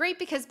it's great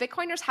because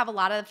Bitcoiners have a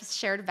lot of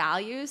shared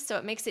values, so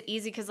it makes it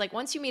easy because like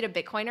once you meet a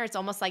Bitcoiner, it's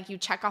almost like you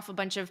check off a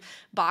bunch of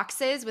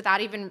boxes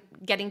without even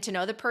getting to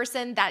know the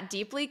person that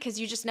deeply, because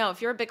you just know if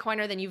you're a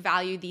Bitcoiner, then you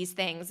value these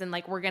things, and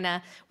like we're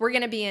gonna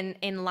be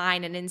in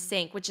line and in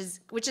sync, which is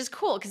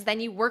cool because then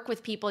you work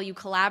with people, you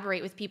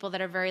collaborate with people that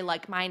are very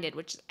like-minded,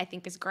 which I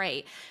think is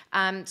great.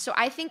 So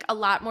I think a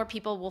lot more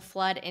people will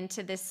flood into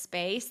this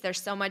space.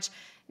 There's so much,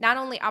 not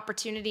only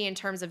opportunity in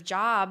terms of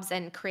jobs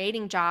and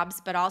creating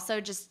jobs, but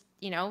also just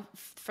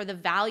for the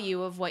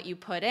value of what you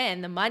put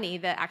in, the money,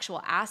 the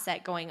actual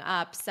asset going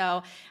up.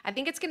 So I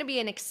think it's going to be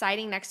an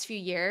exciting next few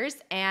years,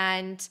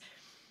 and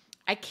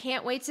I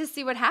can't wait to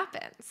see what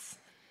happens.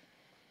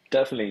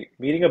 Definitely.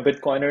 Meeting a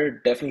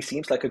Bitcoiner definitely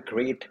seems like a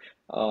great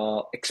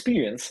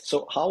experience.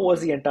 So, how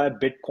was the entire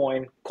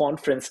Bitcoin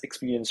conference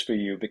experience for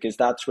you? Because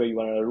that's where you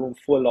are in a room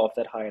full of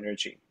that high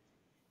energy.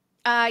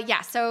 Yeah,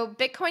 so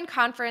Bitcoin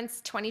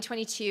Conference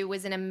 2022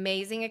 was an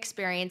amazing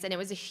experience, and it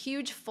was a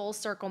huge full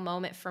circle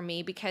moment for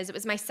me because it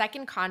was my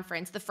second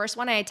conference, the first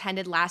one I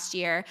attended last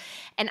year.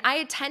 And I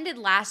attended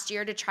last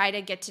year to try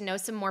to get to know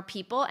some more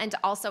people and to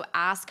also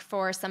ask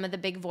for some of the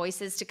big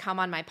voices to come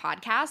on my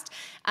podcast.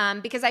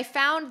 Because I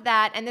found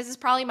that, and this is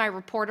probably my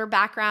reporter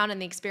background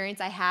and the experience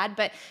I had,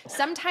 but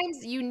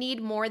sometimes you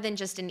need more than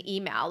just an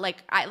email. Like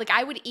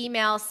I would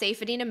email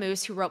Saifedean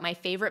Ammous, who wrote my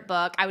favorite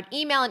book. I would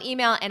email and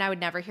email, and I would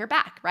never hear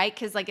back, right?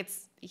 Because like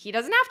he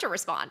doesn't have to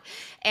respond,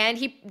 and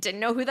he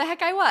didn't know who the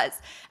heck I was,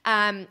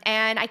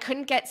 and I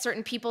couldn't get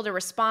certain people to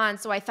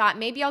respond. So I thought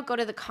maybe I'll go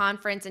to the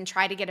conference and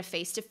try to get a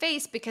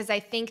face-to-face, because I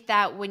think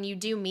that when you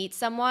do meet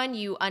someone,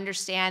 you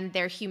understand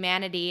their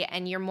humanity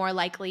and you're more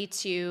likely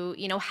to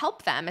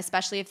help them,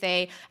 especially if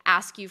they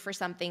ask you for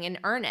something in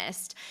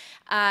earnest.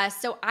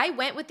 So I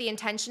went with the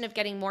intention of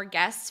getting more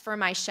guests for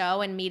my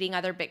show and meeting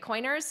other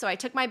Bitcoiners. So I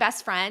took my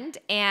best friend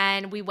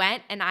and we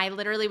went, and I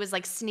literally was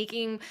like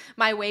sneaking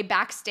my way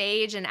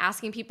backstage and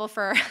asking people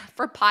for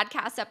for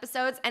podcast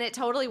episodes, and it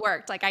totally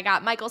worked. Like I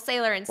got Michael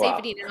Saylor and Wow.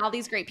 Saifedean and all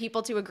these great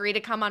people to agree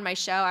to come on my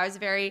show. I was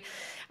very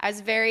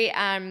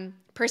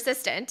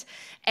persistent.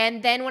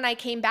 And then when I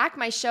came back,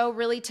 my show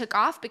really took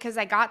off because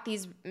I got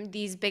these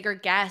bigger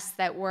guests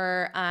that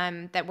were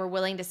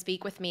willing to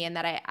speak with me and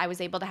that I was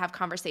able to have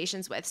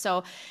conversations with.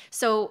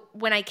 So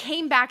when I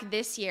came back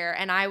this year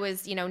and I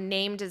was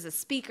named as a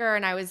speaker,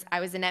 and I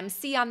was an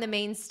MC on the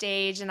main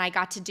stage, and I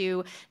got to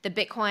do the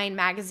Bitcoin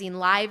Magazine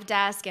live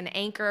desk and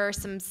anchor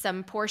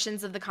some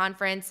portions of the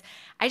conference,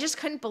 I just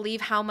couldn't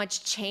believe how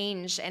much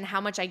change and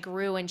how much I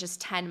grew in just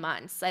 10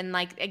 months. And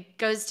like it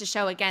goes to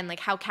show again like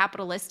how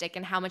capitalistic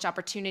and how much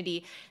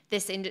opportunity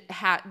this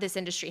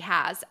industry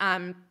has.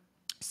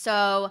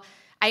 So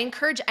I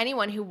encourage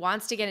anyone who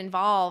wants to get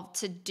involved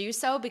to do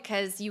so,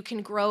 because you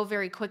can grow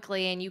very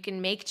quickly and you can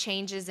make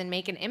changes and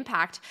make an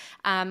impact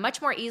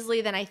much more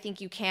easily than I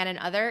think you can in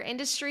other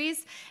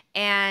industries.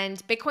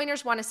 And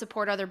Bitcoiners want to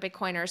support other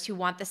Bitcoiners who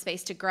want the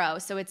space to grow.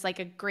 So it's like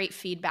a great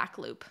feedback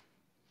loop.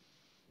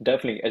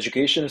 Definitely.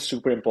 Education is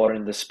super important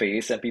in this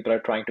space, and people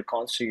are trying to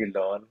constantly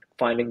learn,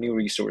 finding new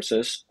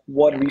resources.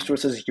 What Yeah.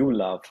 resources you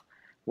love?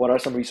 What are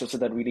some resources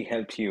that really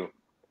helped you?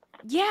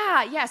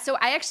 Yeah. So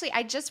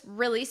I just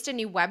released a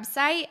new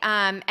website,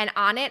 and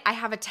on it I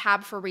have a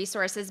tab for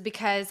resources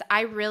because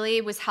I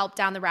really was helped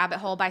down the rabbit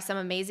hole by some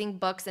amazing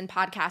books and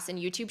podcasts and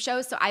YouTube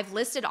shows. So I've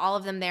listed all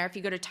of them there. If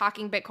you go to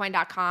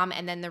talkingbitcoin.com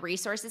and then the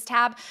resources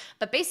tab,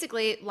 but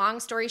basically, long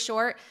story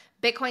short,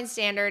 Bitcoin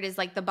Standard is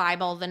like the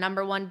Bible, the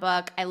number one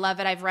book. I love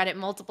it. I've read it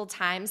multiple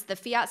times. The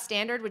Fiat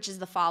Standard, which is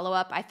the follow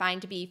up, I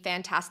find to be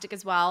fantastic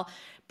as well.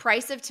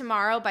 Price of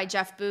Tomorrow by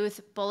Jeff Booth,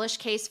 Bullish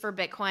Case for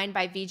Bitcoin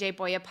by Vijay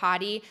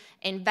Boyapati,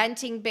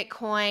 Inventing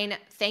Bitcoin,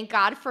 Thank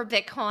God for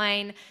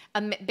Bitcoin,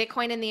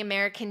 Bitcoin and the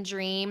American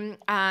Dream.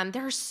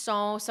 There are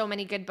so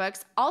many good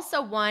books.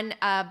 Also, one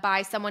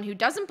by someone who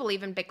doesn't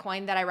believe in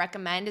Bitcoin that I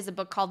recommend is a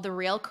book called The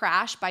Real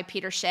Crash by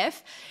Peter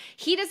Schiff.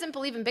 He doesn't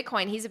believe in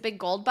Bitcoin. He's a big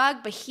gold bug,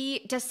 but he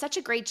does such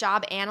a great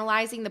job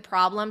analyzing the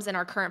problems in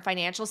our current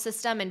financial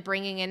system and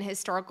bringing in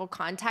historical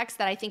context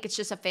that I think it's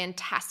just a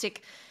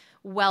fantastic,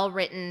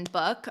 well-written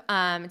book.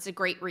 It's a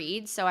great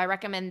read, so I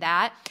recommend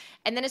that.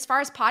 And then as far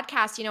as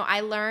podcasts,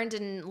 I learned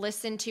and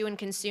listened to and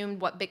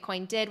consumed What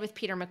Bitcoin Did with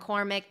Peter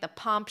McCormick, The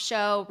Pomp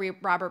Show,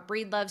 Robert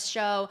Breedlove's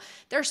show.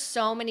 There's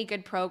so many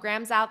good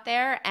programs out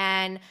there,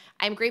 and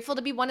I'm grateful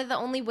to be one of the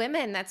only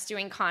women that's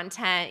doing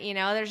content.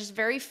 There's just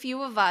very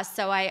few of us,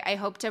 so I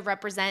hope to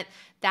represent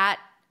that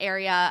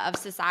area of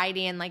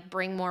society and like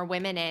bring more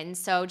women in.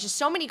 So just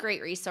so many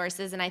great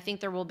resources, and I think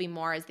there will be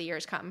more as the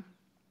years come.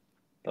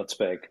 That's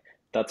big.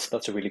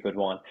 That's a really good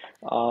one.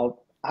 I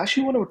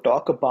actually want to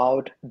talk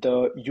about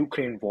the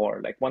Ukraine war.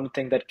 Like one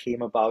thing that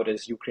came about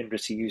is Ukraine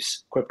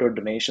receives crypto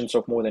donations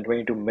of more than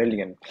 22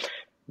 million.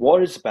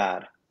 War is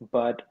bad,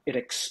 but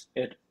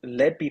it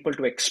led people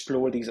to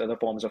explore these other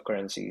forms of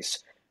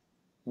currencies.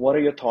 What are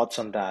your thoughts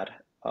on that?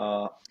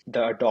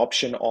 The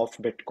adoption of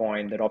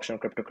Bitcoin, the adoption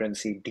of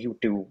cryptocurrency due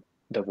to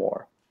the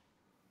war.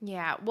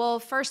 Yeah. Well,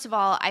 first of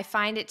all, I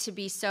find it to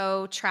be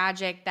so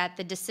tragic that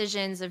the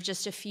decisions of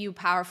just a few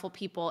powerful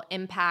people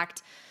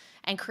impact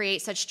and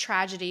create such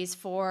tragedies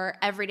for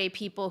everyday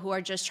people who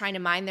are just trying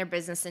to mind their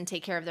business and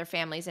take care of their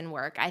families and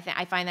work.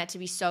 I find that to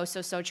be so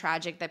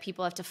tragic that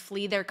people have to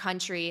flee their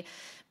country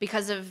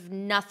because of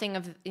nothing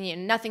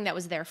that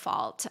was their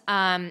fault.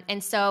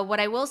 And so, what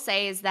I will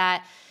say is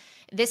that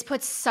this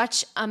puts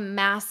such a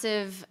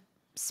massive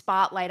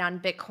spotlight on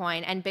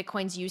Bitcoin and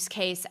Bitcoin's use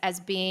case as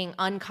being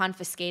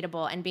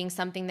unconfiscatable and being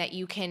something that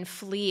you can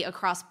flee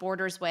across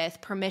borders with,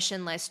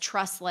 permissionless,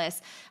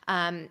 trustless,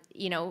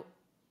 you know,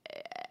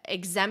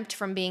 exempt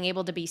from being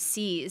able to be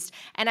seized.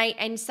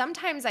 And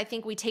sometimes I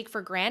think we take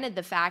for granted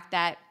the fact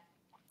that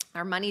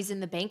our money's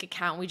in the bank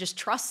account, we just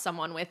trust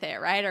someone with it,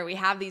 right? Or we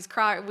have these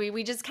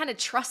we just kind of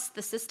trust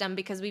the system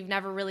because we've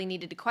never really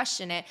needed to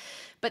question it.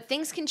 But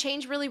things can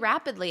change really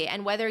rapidly,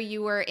 and whether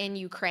you were in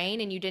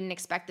Ukraine and you didn't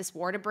expect this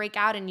war to break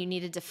out and you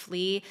needed to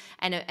flee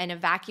and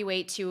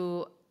evacuate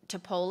to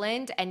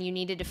Poland, and you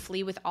needed to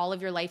flee with all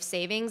of your life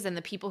savings, and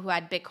the people who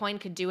had Bitcoin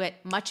could do it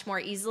much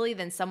more easily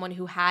than someone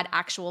who had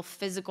actual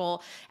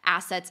physical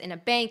assets in a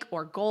bank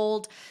or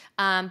gold.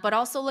 But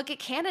also look at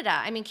Canada.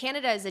 I mean,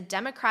 Canada is a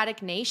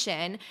democratic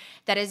nation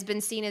that has been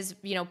seen as,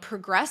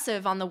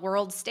 progressive on the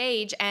world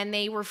stage, and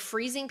they were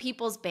freezing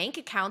people's bank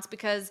accounts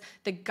because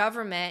the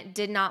government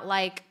did not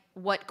like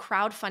what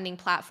crowdfunding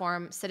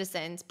platform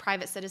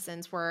private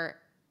citizens were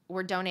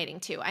donating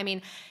to. I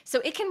mean,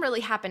 so it can really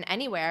happen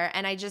anywhere.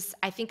 And I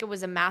think it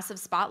was a massive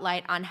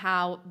spotlight on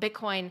how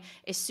Bitcoin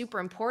is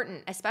super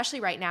important, especially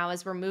right now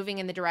as we're moving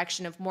in the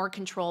direction of more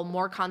control,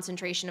 more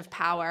concentration of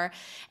power.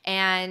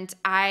 And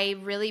I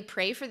really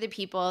pray for the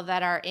people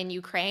that are in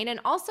Ukraine, and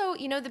also,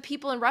 the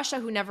people in Russia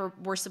who never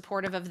were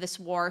supportive of this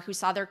war, who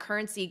saw their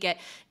currency get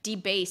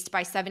debased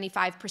by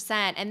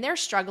 75%, and they're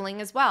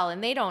struggling as well,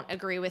 and they don't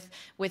agree with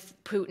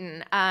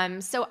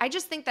Putin. So I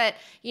just think that,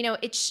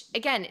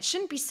 it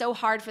shouldn't be so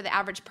hard for the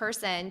average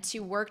person to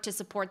work to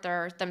support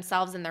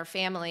themselves and their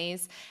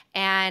families.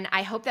 And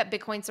I hope that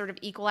Bitcoin sort of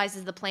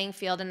equalizes the playing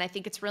field. And I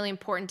think it's really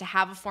important to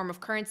have a form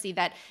of currency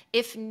that,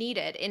 if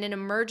needed in an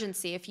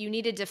emergency, if you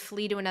needed to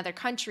flee to another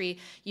country,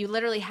 you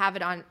literally have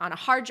it on a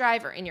hard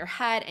drive or in your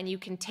head, and you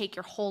can take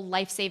your whole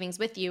life savings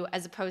with you,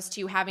 as opposed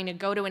to having to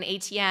go to an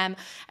ATM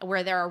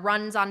where there are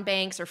runs on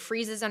banks or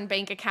freezes on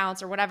bank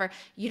accounts or whatever.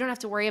 You don't have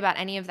to worry about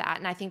any of that.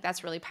 And I think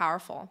that's really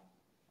powerful.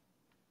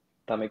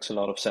 That makes a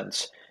lot of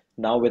sense.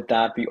 Now, with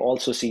that, we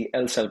also see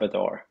El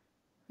Salvador.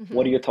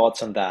 What are Mhm. your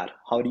thoughts on that?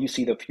 How do you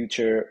see the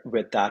future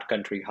with that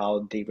country?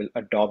 How they will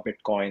adopt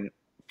Bitcoin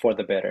for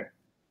the better?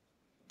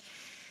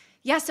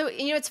 Yeah, so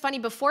it's funny,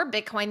 before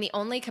Bitcoin, the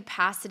only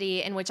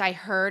capacity in which I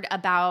heard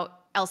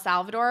about El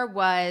Salvador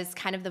was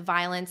kind of the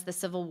violence, the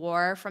civil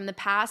war from the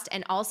past,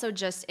 and also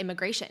just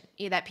immigration,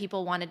 that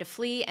people wanted to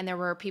flee, and there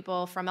were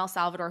people from El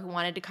Salvador who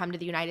wanted to come to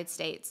the United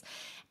States.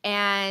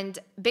 And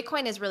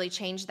Bitcoin has really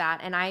changed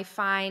that. And I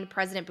find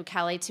President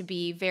Bukele to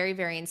be very,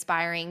 very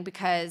inspiring,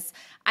 because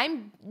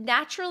I'm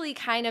naturally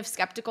kind of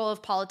skeptical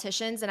of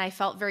politicians. And I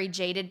felt very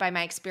jaded by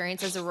my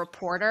experience as a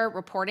reporter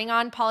reporting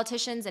on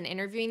politicians and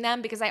interviewing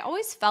them, because I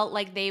always felt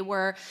like they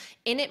were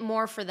in it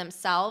more for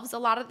themselves a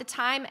lot of the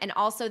time. And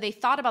also they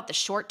thought about the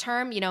short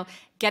term,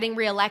 getting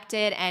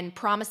reelected and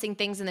promising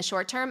things in the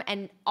short term,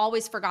 and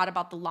always forgot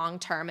about the long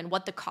term and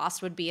what the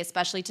cost would be,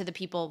 especially to the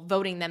people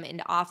voting them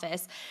into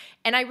office.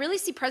 And I really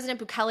see President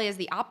Bukele as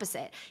the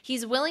opposite.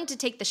 He's willing to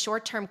take the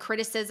short term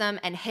criticism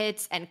and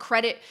hits and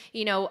credit,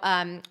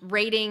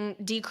 rating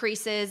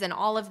decreases and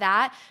all of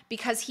that,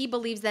 because he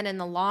believes that in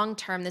the long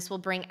term, this will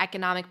bring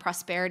economic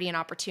prosperity and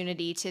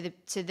opportunity to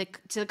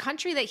the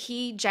country that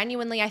he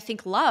genuinely, I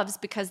think, loves,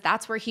 because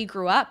that's where he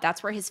grew up.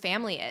 That's where his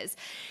family is.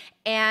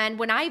 And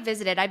when I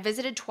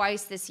visited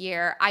twice this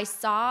year, I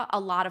saw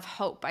a lot of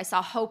hope. I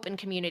saw hope in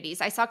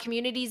communities. I saw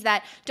communities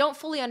that don't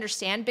fully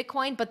understand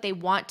Bitcoin, but they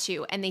want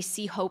to, and they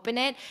see hope in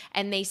it,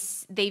 and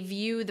they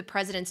view the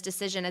president's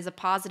decision as a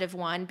positive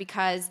one,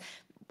 because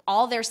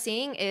all they're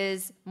seeing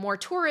is more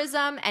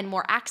tourism and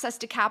more access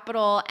to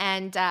capital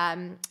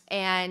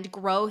and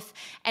growth.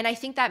 And I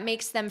think that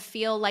makes them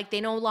feel like they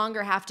no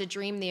longer have to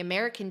dream the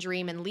American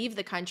dream and leave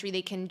the country.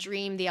 They can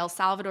dream the El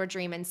Salvador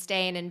dream and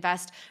stay and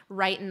invest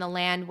right in the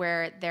land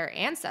where their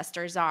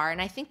ancestors are.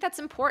 And I think that's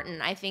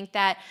important. I think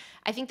that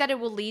it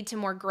will lead to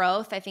more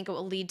growth. I think it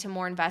will lead to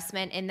more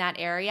investment in that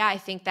area. I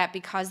think that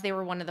because they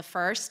were one of the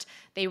first,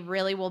 they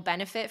really will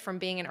benefit from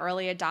being an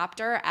early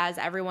adopter, as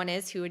everyone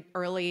is who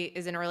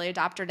is an early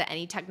adopter to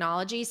any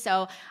technology.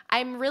 So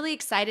I'm really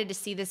excited to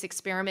see this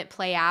experiment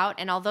play out.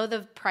 And although the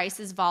price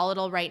is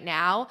volatile right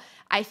now,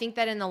 I think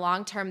that in the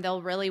long term,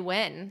 they'll really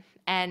win.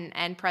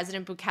 And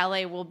President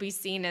Bukele will be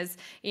seen as,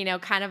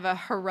 kind of a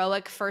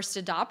heroic first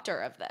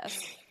adopter of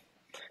this.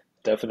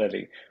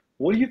 Definitely.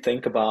 What do you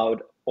think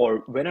about,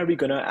 or when are we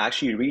going to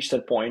actually reach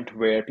that point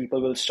where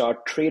people will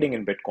start trading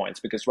in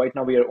Bitcoins? Because right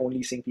now we are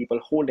only seeing people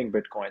holding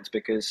Bitcoins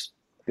because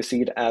they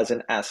see it as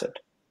an asset.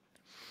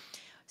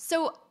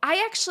 So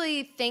I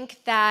actually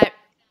think that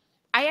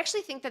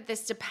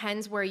this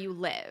depends where you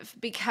live,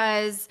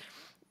 because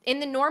in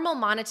the normal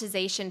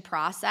monetization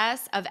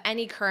process of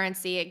any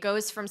currency, it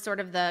goes from sort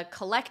of the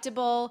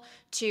collectible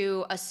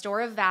to a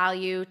store of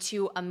value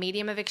to a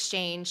medium of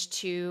exchange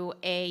to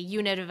a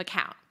unit of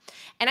account.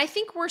 And I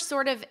think we're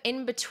sort of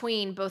in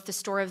between both the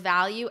store of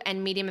value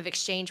and medium of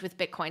exchange with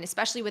Bitcoin,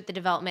 especially with the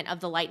development of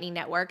the Lightning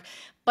Network.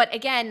 But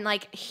again,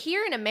 like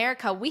here in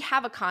America, we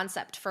have a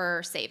concept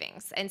for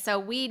savings. And so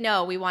we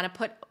know we want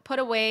to put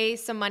away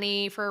some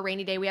money for a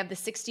rainy day. We have the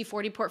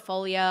 60/40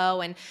 portfolio,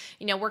 and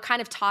we're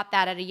kind of taught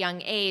that at a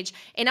young age.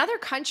 In other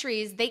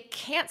countries, they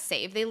can't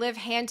save. They live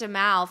hand to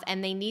mouth,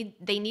 and they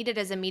need it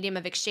as a medium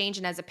of exchange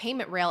and as a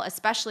payment rail,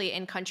 especially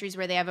in countries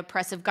where they have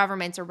oppressive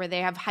governments or where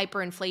they have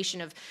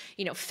hyperinflation of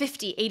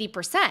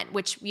 50-80%,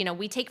 which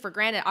we take for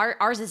granted.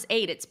 Ours is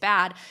 8, it's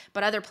bad,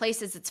 but other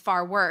places it's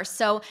far worse.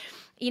 So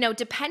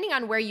depending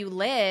on where you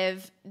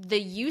live, the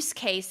use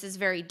case is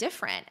very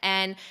different.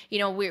 And,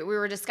 we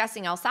were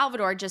discussing El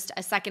Salvador just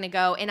a second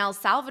ago. In El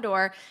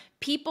Salvador,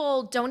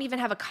 people don't even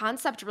have a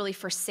concept really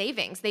for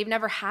savings. They've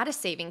never had a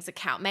savings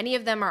account. Many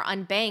of them are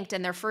unbanked,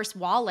 and their first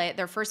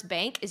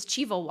bank is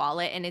Chivo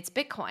Wallet, and it's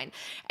Bitcoin.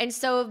 And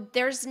so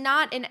there's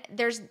not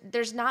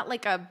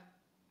like a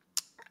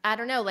I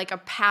don't know, like a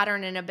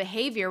pattern and a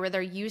behavior where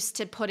they're used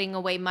to putting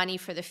away money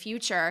for the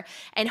future.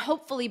 And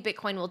hopefully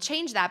Bitcoin will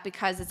change that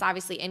because it's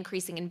obviously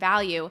increasing in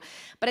value.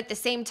 But at the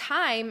same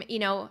time,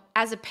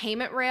 as a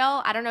payment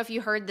rail, I don't know if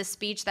you heard the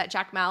speech that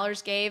Jack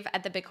Mallers gave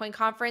at the Bitcoin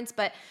conference,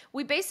 but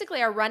we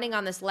basically are running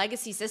on this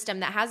legacy system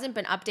that hasn't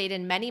been updated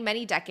in many,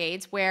 many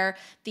decades, where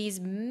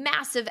these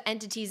massive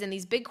entities and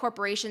these big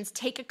corporations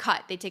take a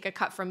cut. They take a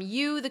cut from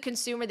you, the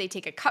consumer, they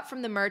take a cut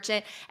from the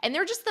merchant, and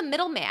they're just the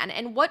middleman.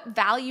 And what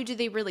value do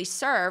they really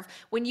serve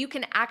when you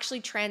can actually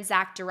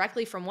transact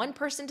directly from one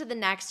person to the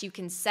next? You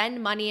can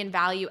send money and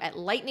value at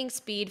lightning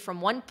speed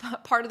from one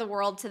part of the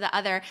world to the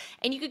other,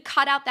 and you could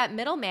cut out that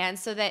middleman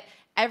so that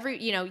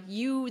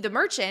the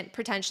merchant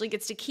potentially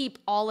gets to keep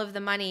all of the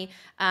money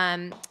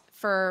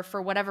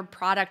for whatever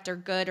product or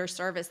good or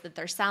service that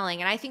they're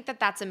selling. And I think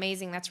that that's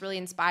amazing. That's really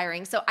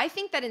inspiring. So I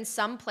think that in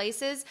some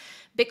places,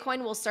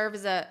 Bitcoin will serve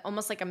as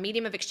almost like a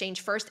medium of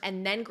exchange first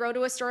and then grow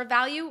to a store of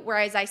value.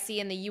 Whereas I see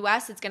in the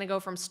US, it's going to go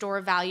from store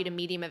of value to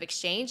medium of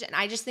exchange. And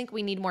I just think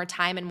we need more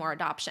time and more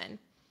adoption.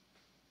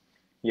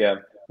 Yeah.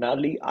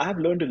 Natalie, I have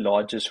learned a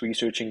lot just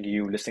researching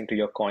you, listening to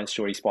your Coin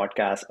Stories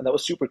podcast, and that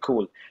was super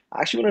cool. I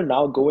actually want to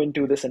now go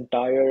into this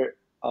entire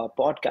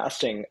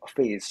podcasting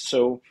phase.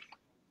 So,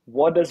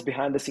 what does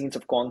behind the scenes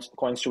of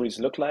Coin Stories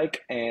look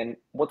like, and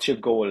what's your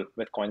goal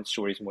with Coin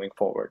Stories moving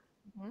forward?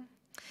 Mhm.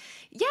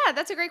 Yeah,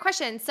 that's a great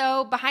question.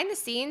 So behind the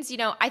scenes,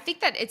 I think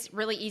that it's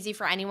really easy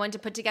for anyone to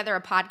put together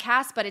a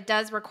podcast, but it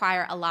does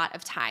require a lot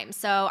of time.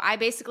 So I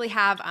basically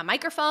have a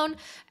microphone,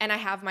 and I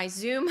have my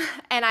Zoom,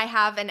 and I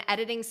have an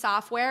editing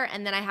software,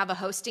 and then I have a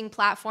hosting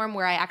platform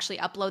where I actually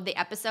upload the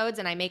episodes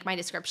and I make my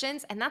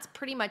descriptions, and that's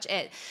pretty much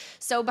it.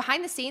 So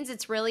behind the scenes,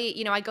 it's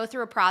really, I go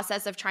through a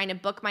process of trying to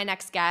book my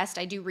next guest.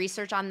 I do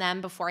research on them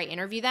before I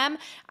interview them.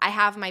 I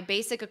have my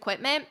basic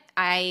equipment.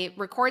 I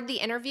record the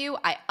interview,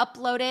 I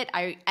upload it,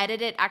 I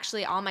edit it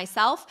actually all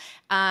myself,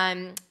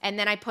 and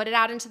then I put it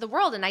out into the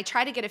world. And I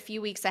try to get a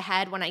few weeks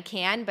ahead when I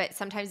can, but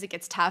sometimes it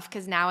gets tough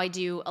because now I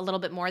do a little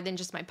bit more than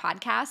just my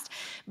podcast.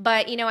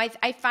 But,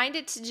 I find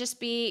it to just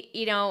be,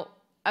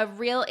 a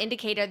real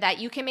indicator that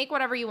you can make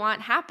whatever you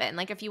want happen.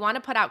 Like if you want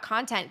to put out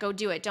content, go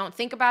do it. Don't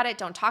think about it.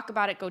 Don't talk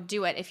about it. Go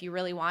do it if you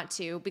really want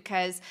to,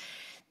 because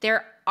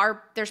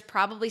there's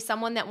probably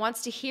someone that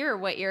wants to hear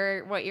what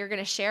you're going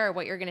to share,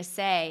 what you're going to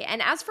say.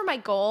 And as for my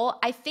goal,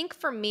 I think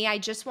for me, I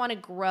just want to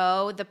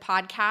grow the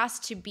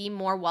podcast to be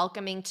more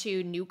welcoming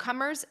to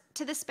newcomers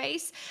to the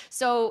space.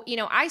 So,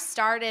 I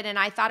started and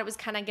I thought it was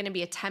kind of going to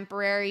be a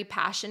temporary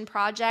passion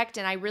project.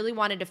 And I really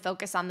wanted to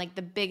focus on like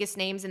the biggest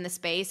names in the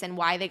space and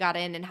why they got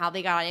in and how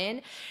they got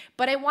in.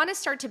 But I want to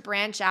start to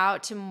branch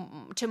out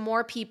to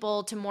more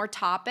people, to more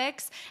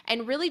topics,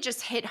 and really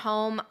just hit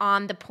home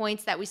on the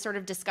points that we sort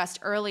of discussed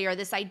earlier.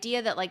 This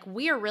idea that like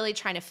we are really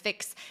trying to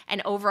fix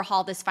and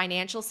overhaul this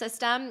financial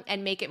system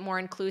and make it more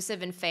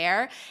inclusive and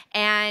fair.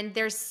 And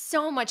there's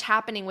so much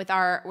happening with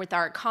our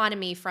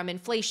economy, from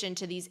inflation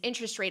to these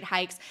interest rate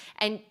hikes,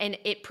 and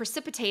it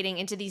precipitating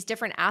into these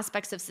different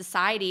aspects of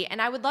society. And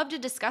I would love to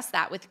discuss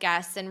that with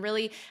guests and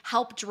really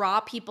help draw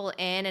people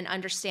in and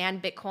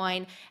understand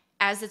Bitcoin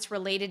as it's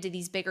related to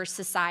these bigger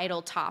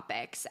societal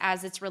topics,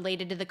 as it's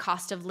related to the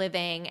cost of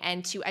living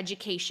and to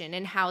education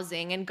and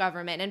housing and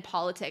government and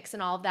politics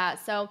and all of that.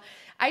 So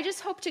I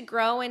just hope to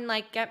grow and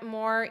like get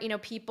more,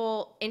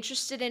 people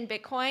interested in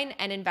Bitcoin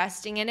and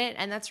investing in it.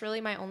 And that's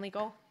really my only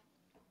goal.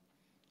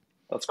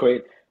 That's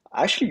great.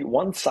 Actually,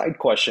 one side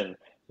question.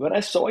 When I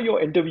saw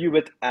your interview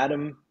with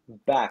Adam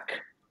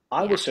Back,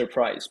 I Yeah. was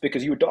surprised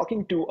because you were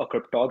talking to a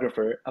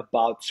cryptographer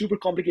about super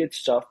complicated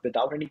stuff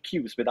without any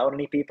cues, without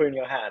any paper in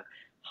your hand.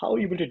 How are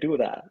you able to do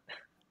that?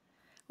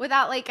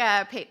 Without like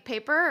a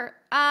paper.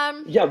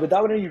 Yeah,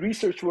 without any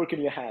research work in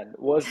your hand.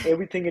 Was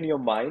everything in your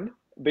mind?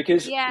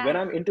 Because Yeah. when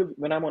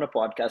I'm on a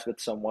podcast with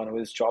someone who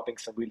is dropping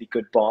some really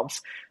good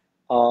bombs,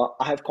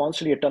 I have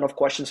constantly a ton of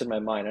questions in my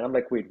mind, and I'm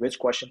like, wait, which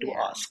question to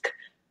Yeah. ask?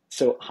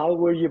 So how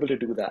were you able to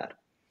do that?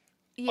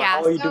 Or Yeah,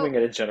 how are you so doing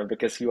it in general?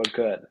 Because you are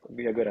good.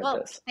 We are good at well,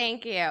 this.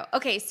 thank you.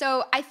 Okay,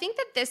 so I think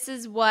that this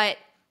is what,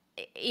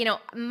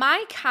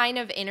 my kind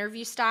of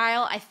interview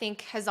style, I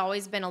think, has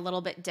always been a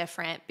little bit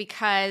different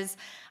because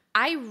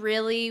I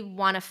really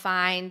want to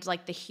find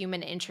like the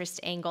human interest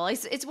angle.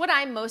 It's what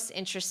I'm most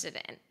interested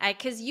in.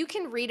 Because you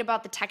can read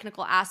about the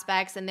technical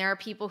aspects, and there are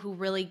people who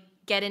really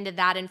get into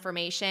that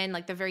information,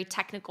 like the very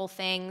technical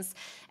things,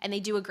 and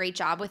they do a great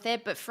job with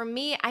it. But for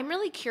me, I'm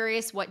really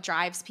curious what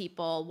drives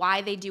people,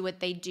 why they do what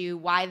they do,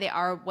 why they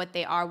are what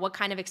they are, what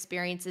kind of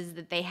experiences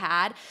that they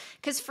had.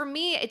 Because for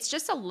me, it's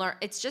just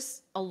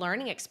a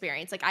learning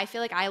experience. Like I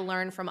feel like I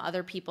learn from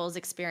other people's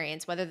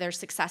experience, whether they're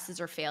successes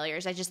or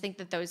failures. I just think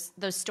that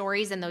those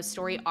stories and those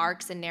story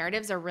arcs and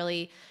narratives are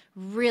really,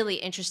 really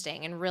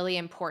interesting and really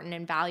important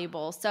and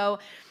valuable. So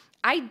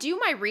I do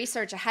my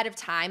research ahead of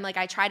time. Like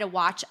I try to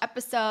watch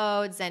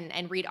episodes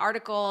and read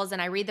articles and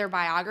I read their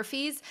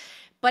biographies.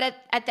 But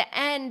at the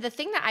end, the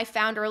thing that I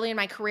found early in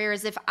my career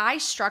is if I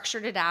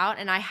structured it out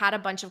and I had a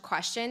bunch of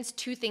questions,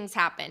 two things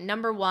happen.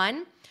 Number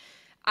one,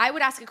 I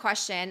would ask a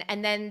question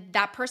and then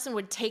that person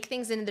would take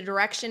things in the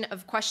direction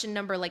of question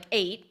number like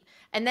 8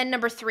 and then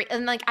number 3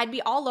 and like I'd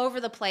be all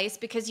over the place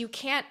because you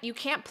can't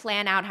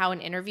plan out how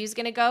an interview is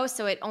going to go,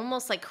 so it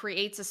almost like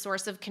creates a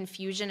source of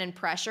confusion and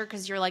pressure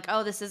because you're like,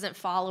 "Oh, this isn't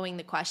following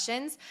the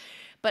questions."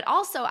 But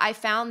also I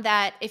found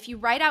that if you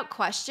write out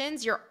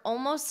questions, you're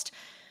almost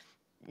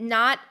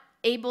not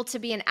able to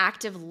be an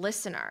active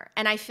listener.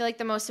 And I feel like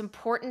the most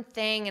important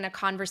thing in a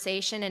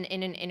conversation and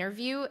in an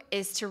interview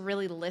is to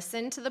really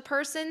listen to the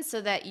person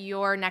so that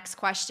your next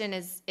question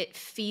it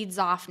feeds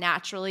off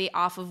naturally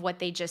off of what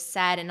they just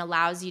said and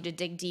allows you to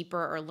dig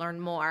deeper or learn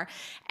more.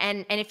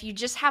 And if you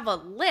just have a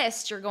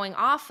list you're going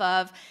off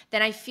of,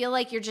 then I feel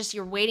like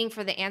you're waiting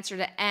for the answer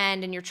to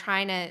end and you're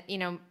trying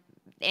to,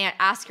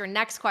 ask your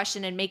next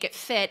question and make it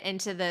fit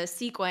into the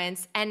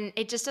sequence, and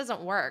it just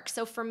doesn't work.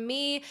 So for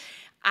me,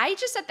 I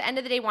just at the end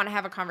of the day want to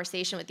have a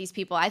conversation with these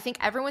people. I think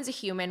everyone's a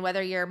human,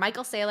 whether you're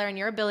Michael Saylor and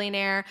you're a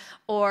billionaire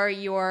or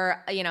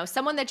you're,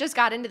 someone that just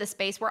got into the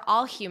space. We're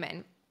all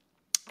human.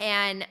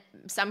 And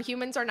some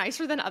humans are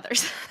nicer than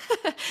others.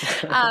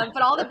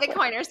 But all the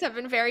Bitcoiners have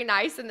been very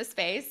nice in the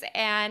space.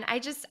 And I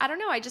don't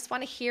know, I just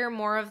want to hear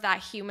more of that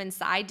human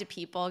side to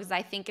people because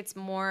I think it's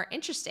more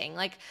interesting.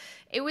 Like,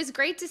 it was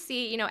great to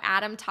see,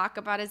 Adam talk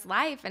about his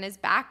life and his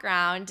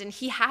background. And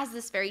he has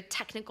this very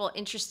technical,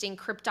 interesting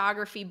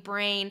cryptography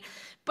brain,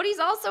 but he's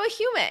also a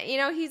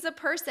human. He's a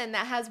person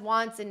that has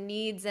wants and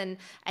needs and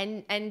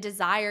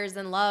desires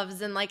and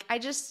loves. And like,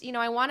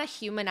 I want to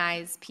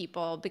humanize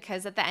people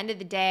because at the end of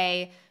the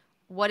day,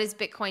 what is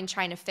Bitcoin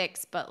trying to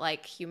fix but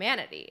like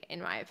humanity,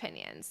 in my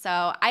opinion? So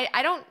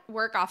I don't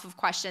work off of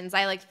questions.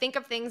 I like think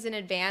of things in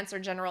advance or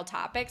general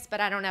topics,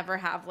 but I don't ever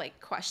have like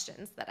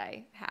questions that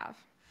I have.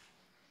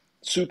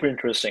 Super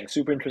interesting.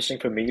 Super interesting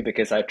for me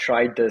because I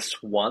tried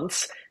this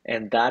once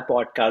and that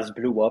podcast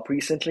blew up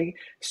recently.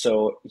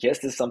 So, yes,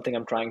 this is something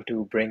I'm trying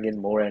to bring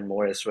in more and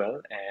more as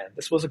well. And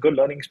this was a good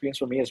learning experience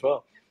for me as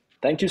well.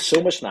 Thank you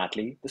so much,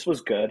 Natalie. This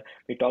was good.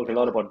 We talked a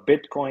lot about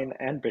Bitcoin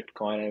and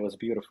Bitcoin, and it was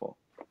beautiful.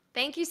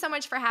 Thank you so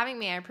much for having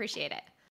me. I appreciate it.